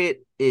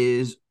 Wyatt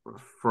is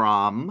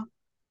from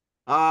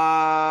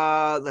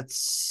let's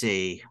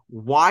see.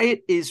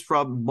 Wyatt is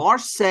from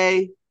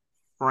Marseille,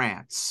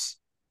 France.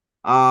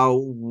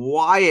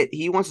 Wyatt,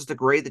 he wants us to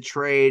grade the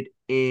trade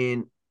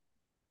in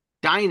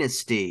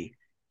Dynasty.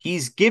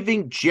 He's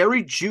giving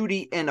Jerry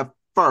Jeudy and a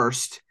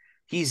first.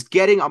 He's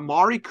getting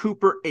Amari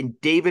Cooper and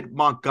David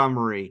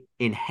Montgomery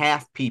in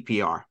half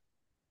PPR.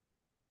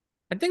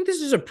 I think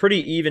this is a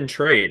pretty even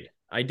trade.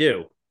 I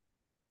do.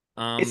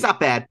 It's Um, not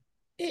bad.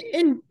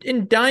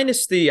 in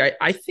Dynasty,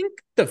 I think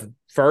the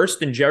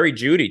first and Jerry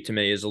Jeudy to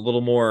me is a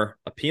little more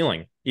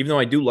appealing, even though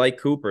I do like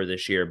Cooper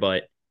this year.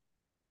 But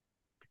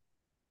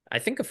I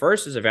think a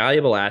first is a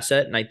valuable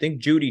asset, and I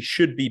think Jeudy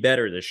should be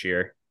better this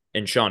year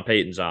in Sean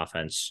Payton's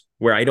offense.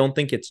 Where I don't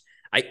think it's,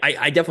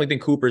 I definitely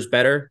think Cooper's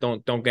better.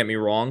 Don't get me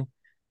wrong,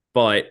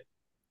 but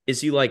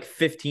is he like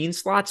 15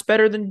 slots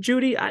better than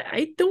Jeudy?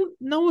 I don't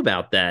know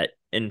about that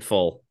in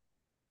full.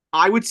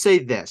 I would say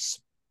this.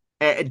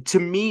 To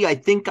me, I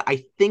think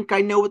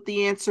I know what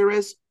the answer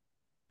is,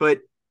 but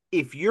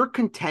if you're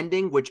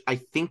contending, which I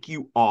think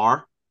you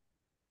are,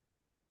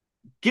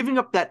 giving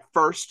up that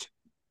first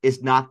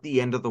is not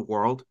the end of the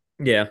world.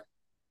 Yeah,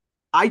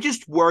 I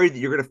just worry that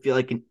you're going to feel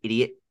like an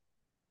idiot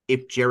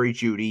if Jerry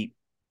Jeudy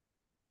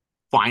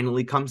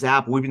finally comes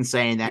out. We've been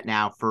saying that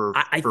now for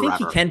I think he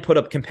forever. can put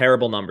up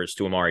comparable numbers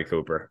to Amari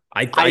Cooper.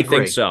 I I think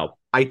agree. so.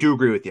 I do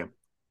agree with you.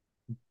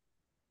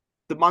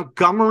 The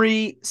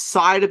Montgomery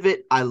side of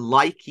it, I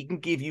like. He can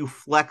give you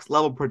flex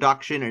level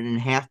production and in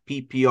half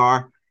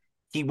PPR.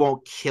 he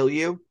won't kill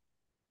you.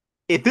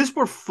 If this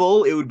were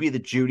full, it would be the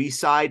Judy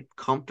side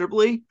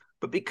comfortably.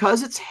 But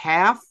because it's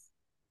half,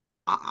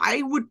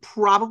 I would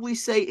probably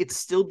say it's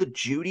still the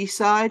Judy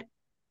side.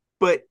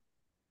 But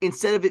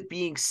instead of it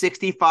being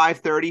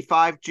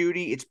 65-35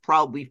 Judy, it's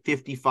probably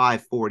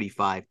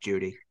 55-45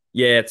 Judy.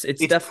 Yeah, it's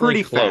It's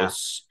definitely pretty fair.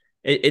 close.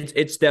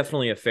 It's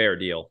definitely a fair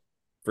deal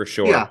for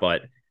sure. Yeah,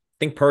 But I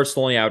think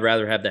personally, I would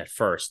rather have that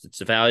first.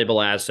 It's a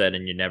valuable asset,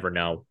 and you never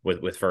know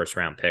with first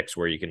round picks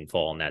where you can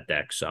fall in that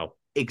deck. So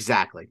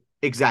exactly.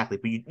 Exactly.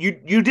 But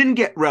you didn't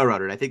get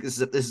railroaded. I think this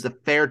is a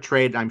fair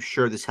trade. I'm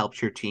sure this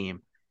helps your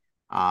team.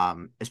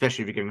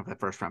 Especially if you're giving up that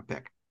first round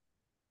pick.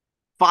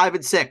 5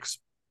 and 6.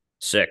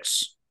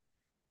 6,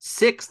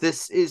 6.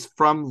 This is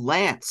from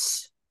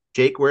Lance.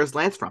 Jake, where's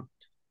Lance from?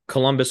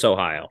 Columbus,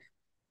 Ohio.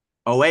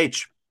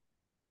 OH.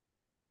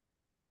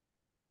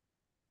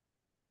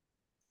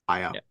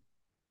 IO.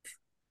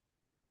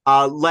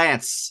 Yeah.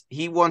 Lance,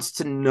 he wants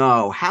to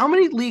know how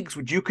many leagues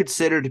would you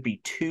consider to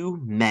be too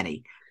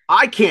many?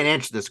 I can't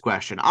answer this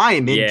question. I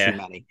am in too Yeah.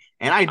 many,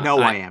 and I know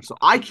I am, so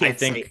I can't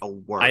say a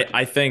word.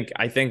 I think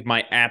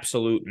my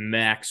absolute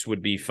max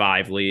would be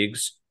 5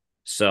 leagues.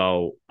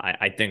 So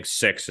I think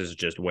 6 is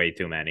just way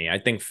too many. I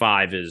think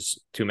 5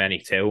 is too many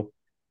too.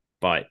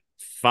 But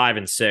 5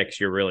 and 6,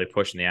 you're really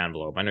pushing the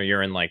envelope. I know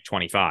you're in like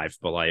 25,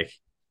 but like,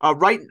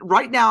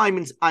 right now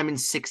I'm in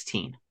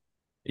 16.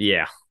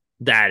 yeah,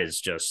 that is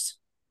just,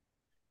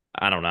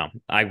 I don't know.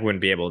 I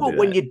wouldn't be able to Well, do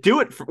when that.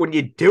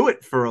 you do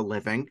it for a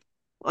living,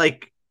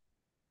 like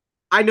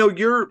I know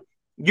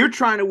you're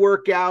trying to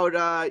work out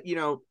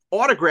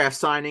autograph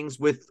signings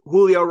with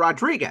Julio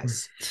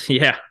Rodriguez.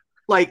 Yeah.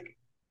 Like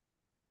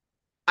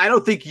I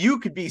don't think you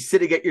could be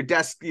sitting at your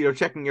desk,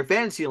 checking your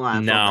fantasy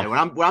lineups all day.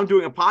 No. When I'm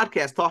doing a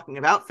podcast talking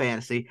about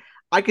fantasy,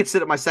 I could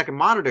sit at my second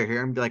monitor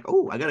here and be like,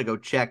 "Oh, I gotta go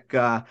check.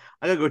 I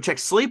gotta go check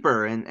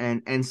Sleeper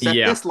and set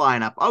Yeah. this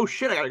lineup. Oh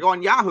shit, I gotta go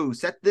on Yahoo,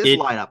 set this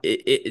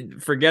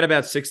lineup." Forget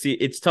about 60.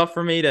 It's tough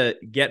for me to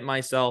get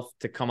myself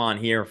to come on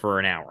here for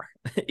an hour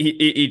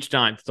each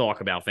time to talk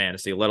about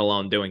fantasy, let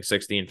alone doing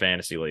 16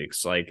 fantasy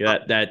leagues. Like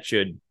that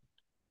should.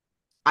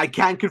 I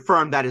can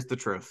confirm that is the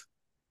truth.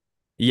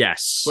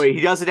 Yes. But he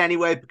does it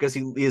anyway because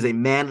he is a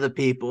man of the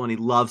people and he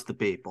loves the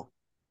people.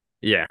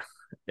 Yeah,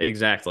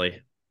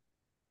 exactly.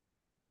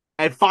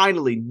 And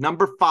finally,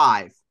 number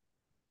 5,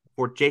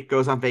 before Jake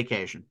goes on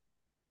vacation.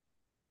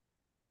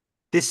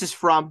 This is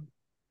from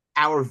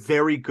our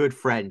very good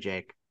friend,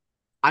 Jake.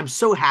 I'm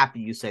so happy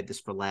you said this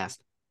for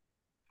last.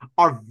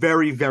 Our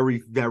very,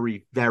 very,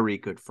 very, very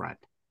good friend,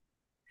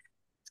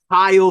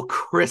 Kyle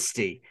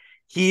Christie.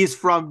 He's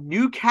from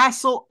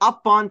Newcastle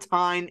upon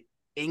Tyne,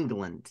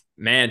 England.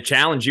 Man,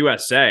 Challenge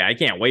USA. I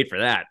can't wait for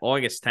that.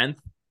 August 10th.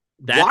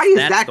 Why is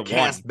That's that the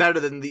cast one.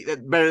 better than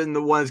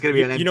the one that's going to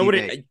be on You know what?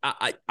 MTV?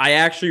 I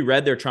actually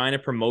read they're trying to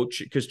promote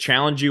because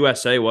Challenge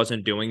USA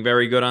wasn't doing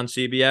very good on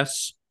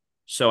CBS,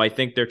 so I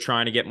think they're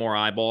trying to get more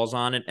eyeballs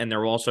on it, and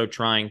they're also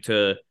trying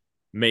to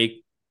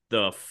make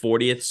the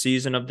 40th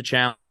season of the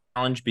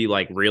challenge be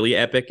like really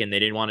epic, and they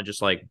didn't want to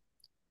just like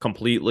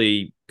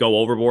completely go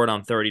overboard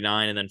on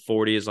 39, and then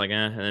 40 is like,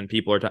 and then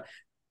people are.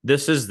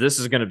 This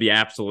is going to be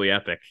absolutely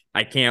epic.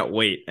 I can't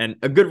wait, and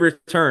a good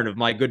return of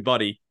my good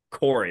buddy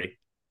Corey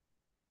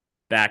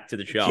back to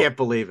the show. Can't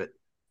believe it.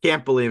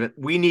 Can't believe it.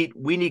 We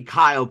need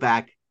Kyle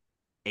back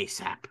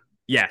ASAP.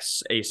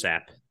 Yes,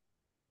 ASAP.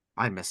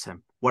 I miss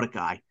him. What a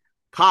guy.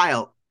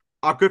 Kyle,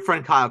 our good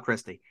friend Kyle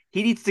Christie.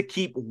 He needs to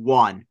keep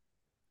 1.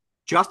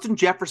 Justin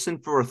Jefferson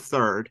for a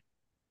 3rd.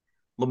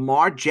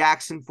 Lamar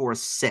Jackson for a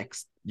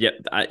 6th. Yeah,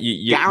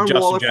 Darren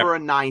Waller for a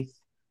 9th.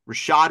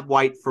 Rashad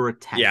White for a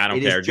 10th. Yeah, I don't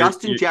it care. Is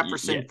Justin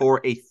Jefferson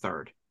for a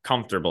 3rd.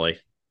 Comfortably.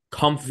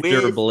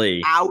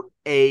 Without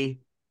a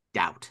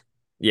doubt.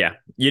 Yeah,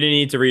 you didn't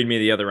need to read me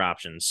the other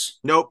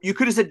options. Nope. You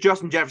could have said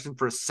Justin Jefferson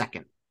for a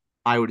 2nd.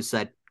 I would have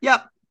said,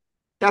 yep,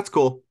 that's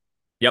cool.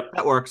 Yep.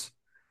 That works.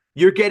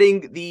 You're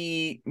getting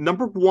the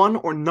number 1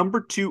 or number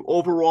 2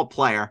 overall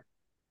player,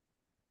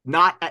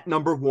 not at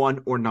number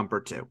 1 or number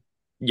 2.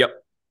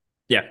 Yep.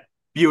 Yeah.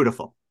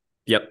 Beautiful.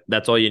 Yep.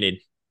 That's all you need.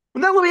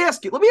 Well, now let me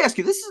ask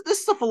you. This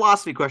is a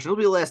philosophy question. It'll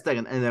be the last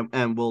thing,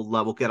 and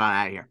we'll get on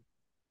out of here.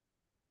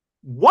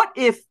 What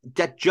if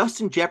that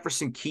Justin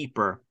Jefferson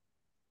keeper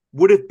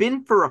would have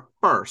been for a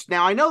first?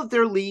 Now I know that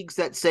there are leagues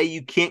that say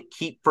you can't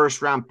keep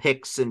first round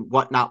picks and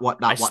whatnot.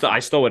 I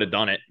still would have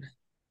done it.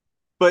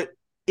 But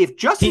if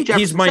Justin Jefferson,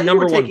 he's my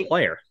number 1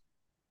 player.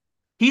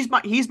 He's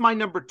my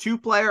number 2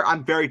 player.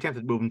 I'm very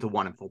tempted to move him to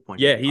 1 in full point.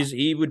 Yeah,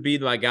 he would be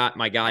my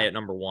guy at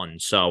number 1.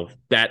 So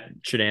that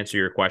should answer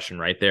your question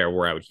right there,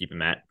 where I would keep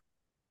him at.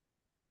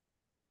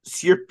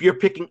 So you're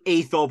picking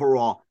 8th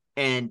overall,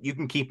 and you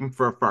can keep him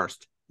for a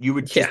first. You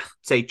would just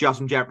say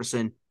Justin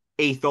Jefferson,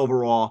 8th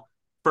overall,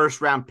 first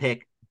round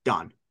pick,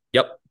 done.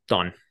 Yep,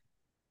 done.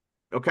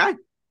 Okay,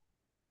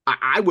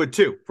 I would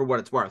too, for what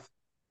it's worth.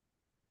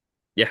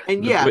 Yeah,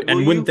 and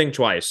wouldn't think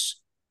twice.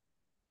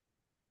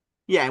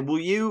 Yeah, and will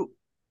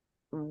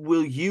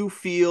you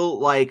feel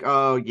like,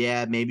 oh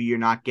yeah, maybe you're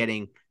not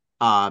getting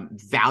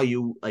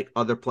value like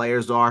other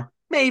players are?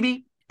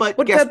 Maybe, But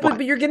What guess that? But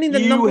what? you're getting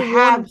the You number one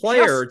have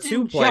player or Justin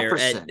two player at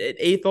Jefferson.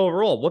 eighth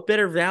overall. What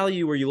better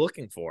value are you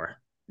looking for?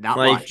 Not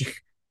Like,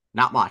 much.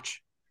 Not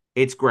much.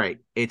 It's great.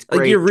 It's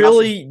like you're great.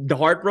 Justin, really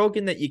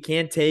heartbroken that you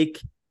can't take.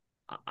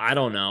 I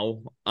don't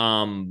know.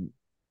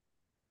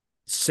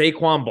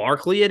 Saquon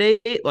Barkley at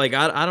eight. Like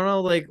I don't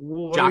know. Like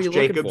what are Josh you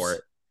looking for? Jacobs.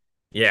 It.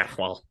 Yeah.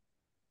 Well,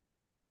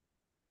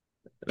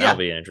 that'll Yeah.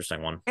 be an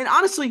interesting one. And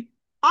honestly,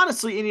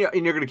 and you're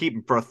going to keep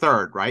him for a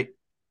third, right?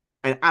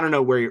 And I don't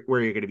know where you're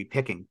going to be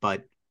picking,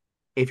 but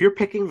if you're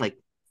picking like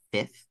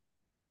fifth,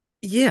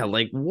 Yeah.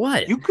 Like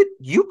what? you could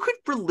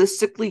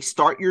realistically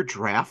start your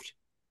draft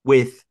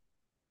with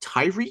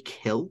Tyreek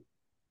Hill,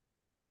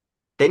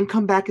 then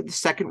come back in the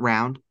second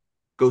round,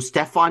 go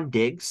Stephon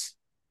Diggs,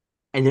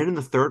 and then in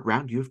the third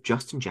round you have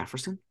Justin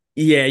Jefferson.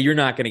 Yeah, you're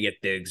not going to get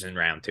Diggs in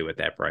round two at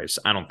that price.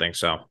 I don't think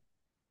so.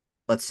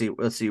 Let's see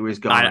where he's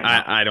going right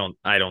now.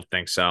 I don't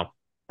think so.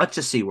 Let's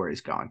just see where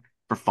he's going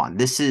for fun.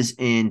 This is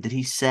in. Did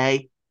he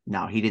say?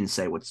 No, he didn't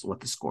say what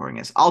the scoring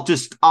is. I'll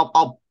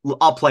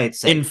play it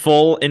safe.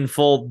 In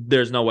full,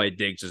 there's no way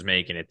Diggs is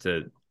making it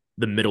to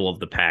the middle of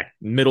the pack,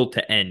 middle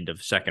to end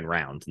of second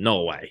round.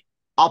 No way.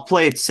 I'll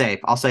play it safe.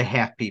 I'll say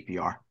half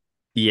PPR.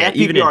 Yeah, Half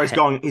even PPR is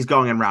going. He's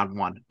going in round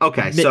one.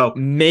 Okay, so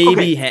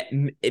maybe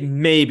okay.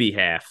 maybe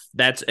half.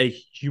 That's a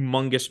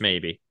humongous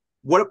maybe.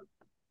 What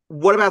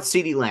about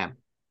CD Lamb?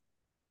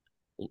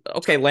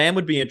 Okay, Lamb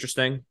would be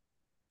interesting.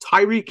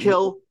 Tyreek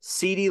Hill,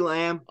 CD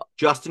Lamb,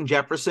 Justin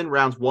Jefferson,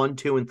 rounds 1,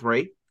 2, and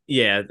 3.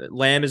 Yeah,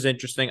 Lamb is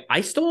interesting.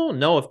 I still don't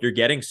know if you're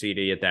getting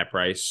CD at that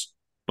price,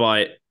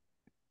 but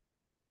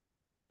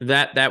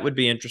that would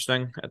be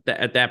interesting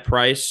at that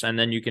price. And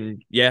then you can,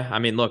 yeah. I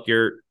mean, look,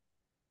 you're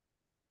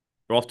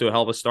off to a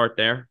hell of a start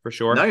there for No,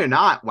 sure. you're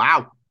not.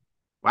 Wow.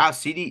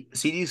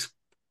 CD's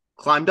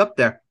climbed up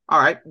there. All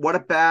right. What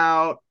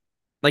about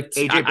Like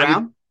AJ I would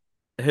Brown?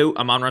 who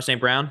Amon-Ra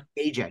St. Brown.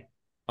 AJ.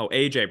 Oh,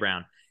 AJ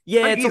Brown.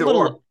 Yeah, Like it's a either or.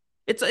 little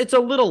it's a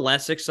little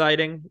less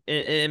exciting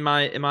in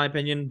my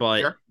opinion,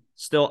 but Sure.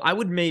 still I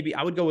would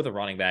go with a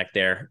running back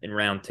there in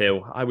round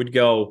two. I would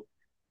go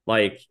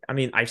like I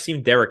mean, I've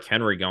seen Derrick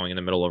Henry going in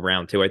the middle of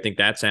round two. I think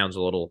that sounds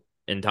a little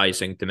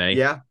enticing to me.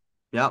 Yeah.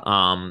 Yep.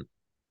 Um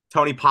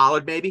Tony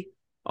Pollard, maybe.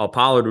 oh,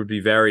 Pollard would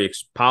be very,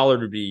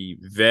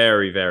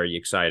 very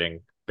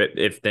exciting but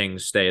if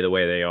things stay the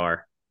way they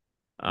are.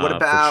 For What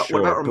about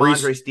sure.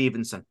 Ramondre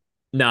Stevenson?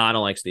 No, I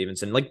don't like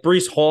Stevenson. Like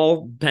Brees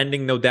Hall,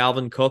 pending no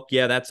Dalvin Cook.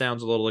 Yeah, that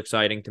sounds a little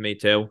exciting to me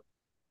too,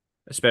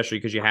 especially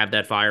because you have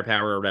that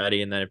firepower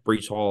already. And then if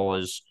Brees Hall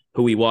is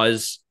who he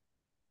was,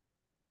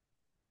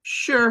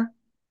 Sure.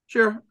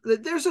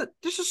 There's a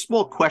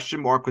small question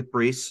mark with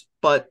Brees,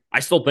 but I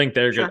still think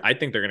they're good. sure. I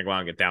think they're going to go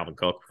out and get Dalvin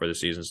Cook before the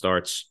season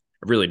starts.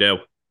 I really do.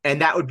 And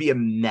that would be a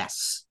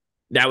mess.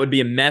 That would be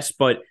a mess,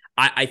 but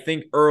I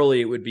think early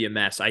it would be a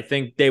mess. I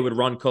think they would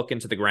run Cook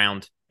into the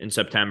ground in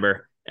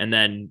September, and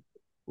then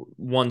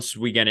once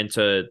we get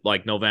into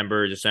like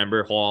November,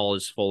 December, Hall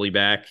is fully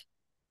back.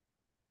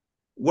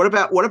 What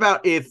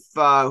about if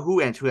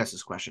who asked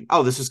this question?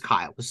 Oh, this is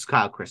Kyle. This is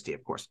Kyle Christie,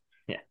 of course.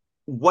 Yeah.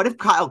 What if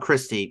Kyle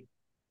Christie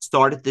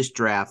started this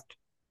draft,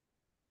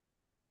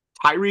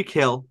 Tyreek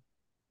Hill,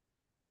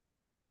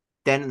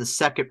 then in the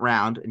second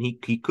round, and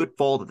he could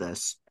fall to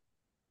this,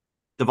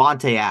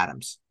 Devontae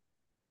Adams.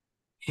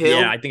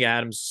 Yeah, I think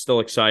Adams is still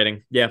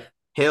exciting. Yeah.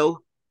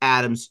 Hill,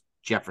 Adams,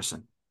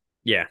 Jefferson.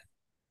 Yeah.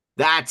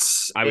 I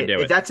would do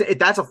it. If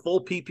that's a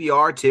full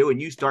PPR too, and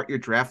you start your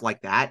draft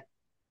like that,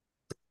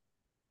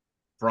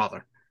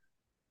 brother.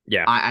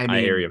 Yeah, I mean,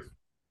 I hear you.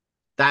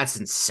 That's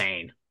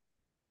insane.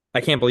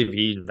 I can't believe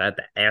he even had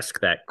to ask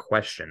that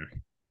question.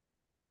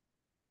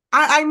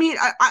 I mean,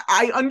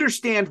 I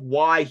understand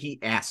why he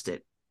asked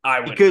it.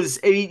 Because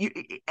I mean,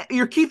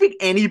 you're keeping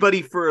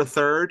anybody for a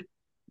third.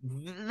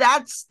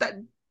 That's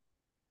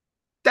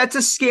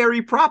a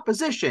scary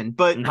proposition,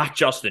 but not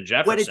Justin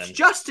Jefferson. When it's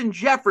Justin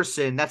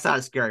Jefferson, that's not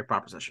a scary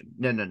proposition.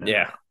 No.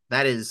 Yeah. No.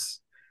 That is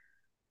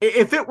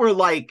if it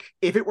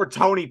were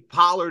Tony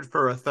Pollard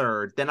for a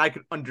third, then I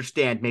could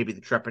understand maybe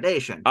the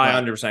trepidation. I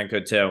 100%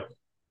 could too.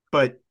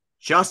 But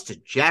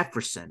Justin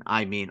Jefferson,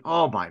 I mean,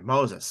 oh my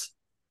Moses.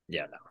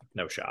 Yeah,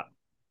 no shot.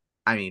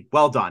 I mean,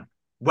 well done.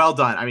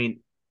 I mean,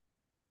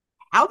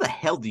 how the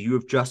hell do you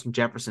have Justin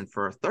Jefferson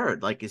for a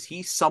third? Like, is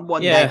he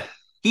someone that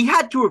he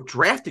had to have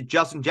drafted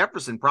Justin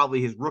Jefferson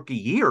probably his rookie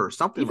year or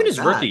something even like his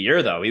rookie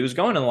year, though? He was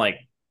going in like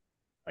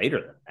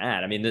later than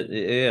that. I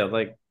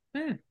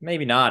mean,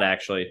 maybe not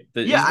actually.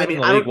 He's been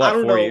in the league,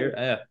 4 years?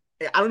 Yeah.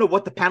 I don't know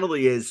what the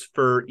penalty is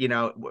for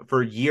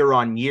year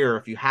on year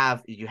if you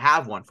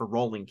have one for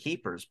rolling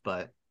keepers,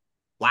 but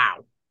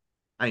wow.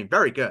 I mean,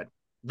 very good.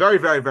 Very,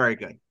 very, very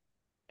good.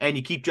 And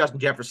you keep Justin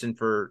Jefferson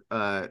for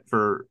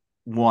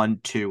 1,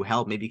 2,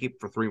 hell, maybe you keep him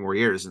for 3 more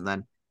years, and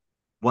then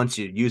once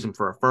you use him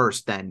for a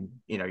first, then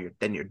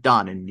you're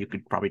done, and you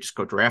could probably just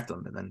go draft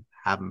him and then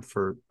have him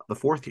for the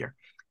 4th year.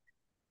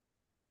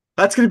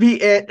 That's going to be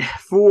it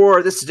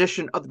for this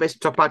edition of the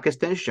Basement Talk Podcast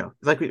Tennis Show.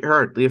 Like we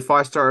heard, leave a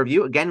 5-star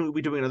review. Again, we'll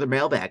be doing another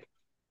mailbag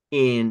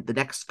in the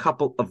next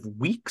couple of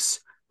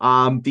weeks.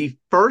 The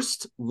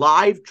first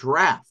live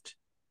draft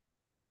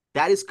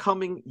that is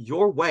coming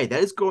your way.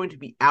 That is going to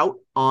be out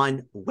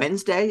on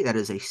Wednesday. That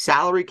is a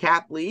salary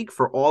cap league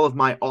for all of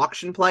my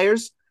auction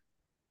players.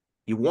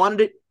 You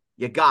wanted it,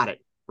 you got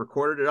it.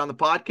 Recorded it on the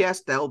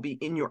podcast. That will be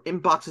in your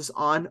inboxes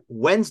on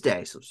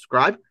Wednesday.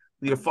 Subscribe,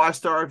 leave a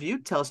 5-star review.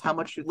 Tell us how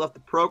much you love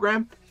the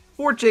program.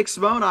 For Jake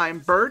Simone, I am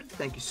Bird.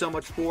 Thank you so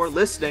much for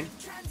listening.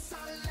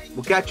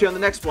 We'll catch you on the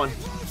next one.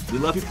 We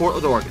love you,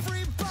 Portland, Oregon.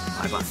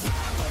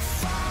 Bye-bye.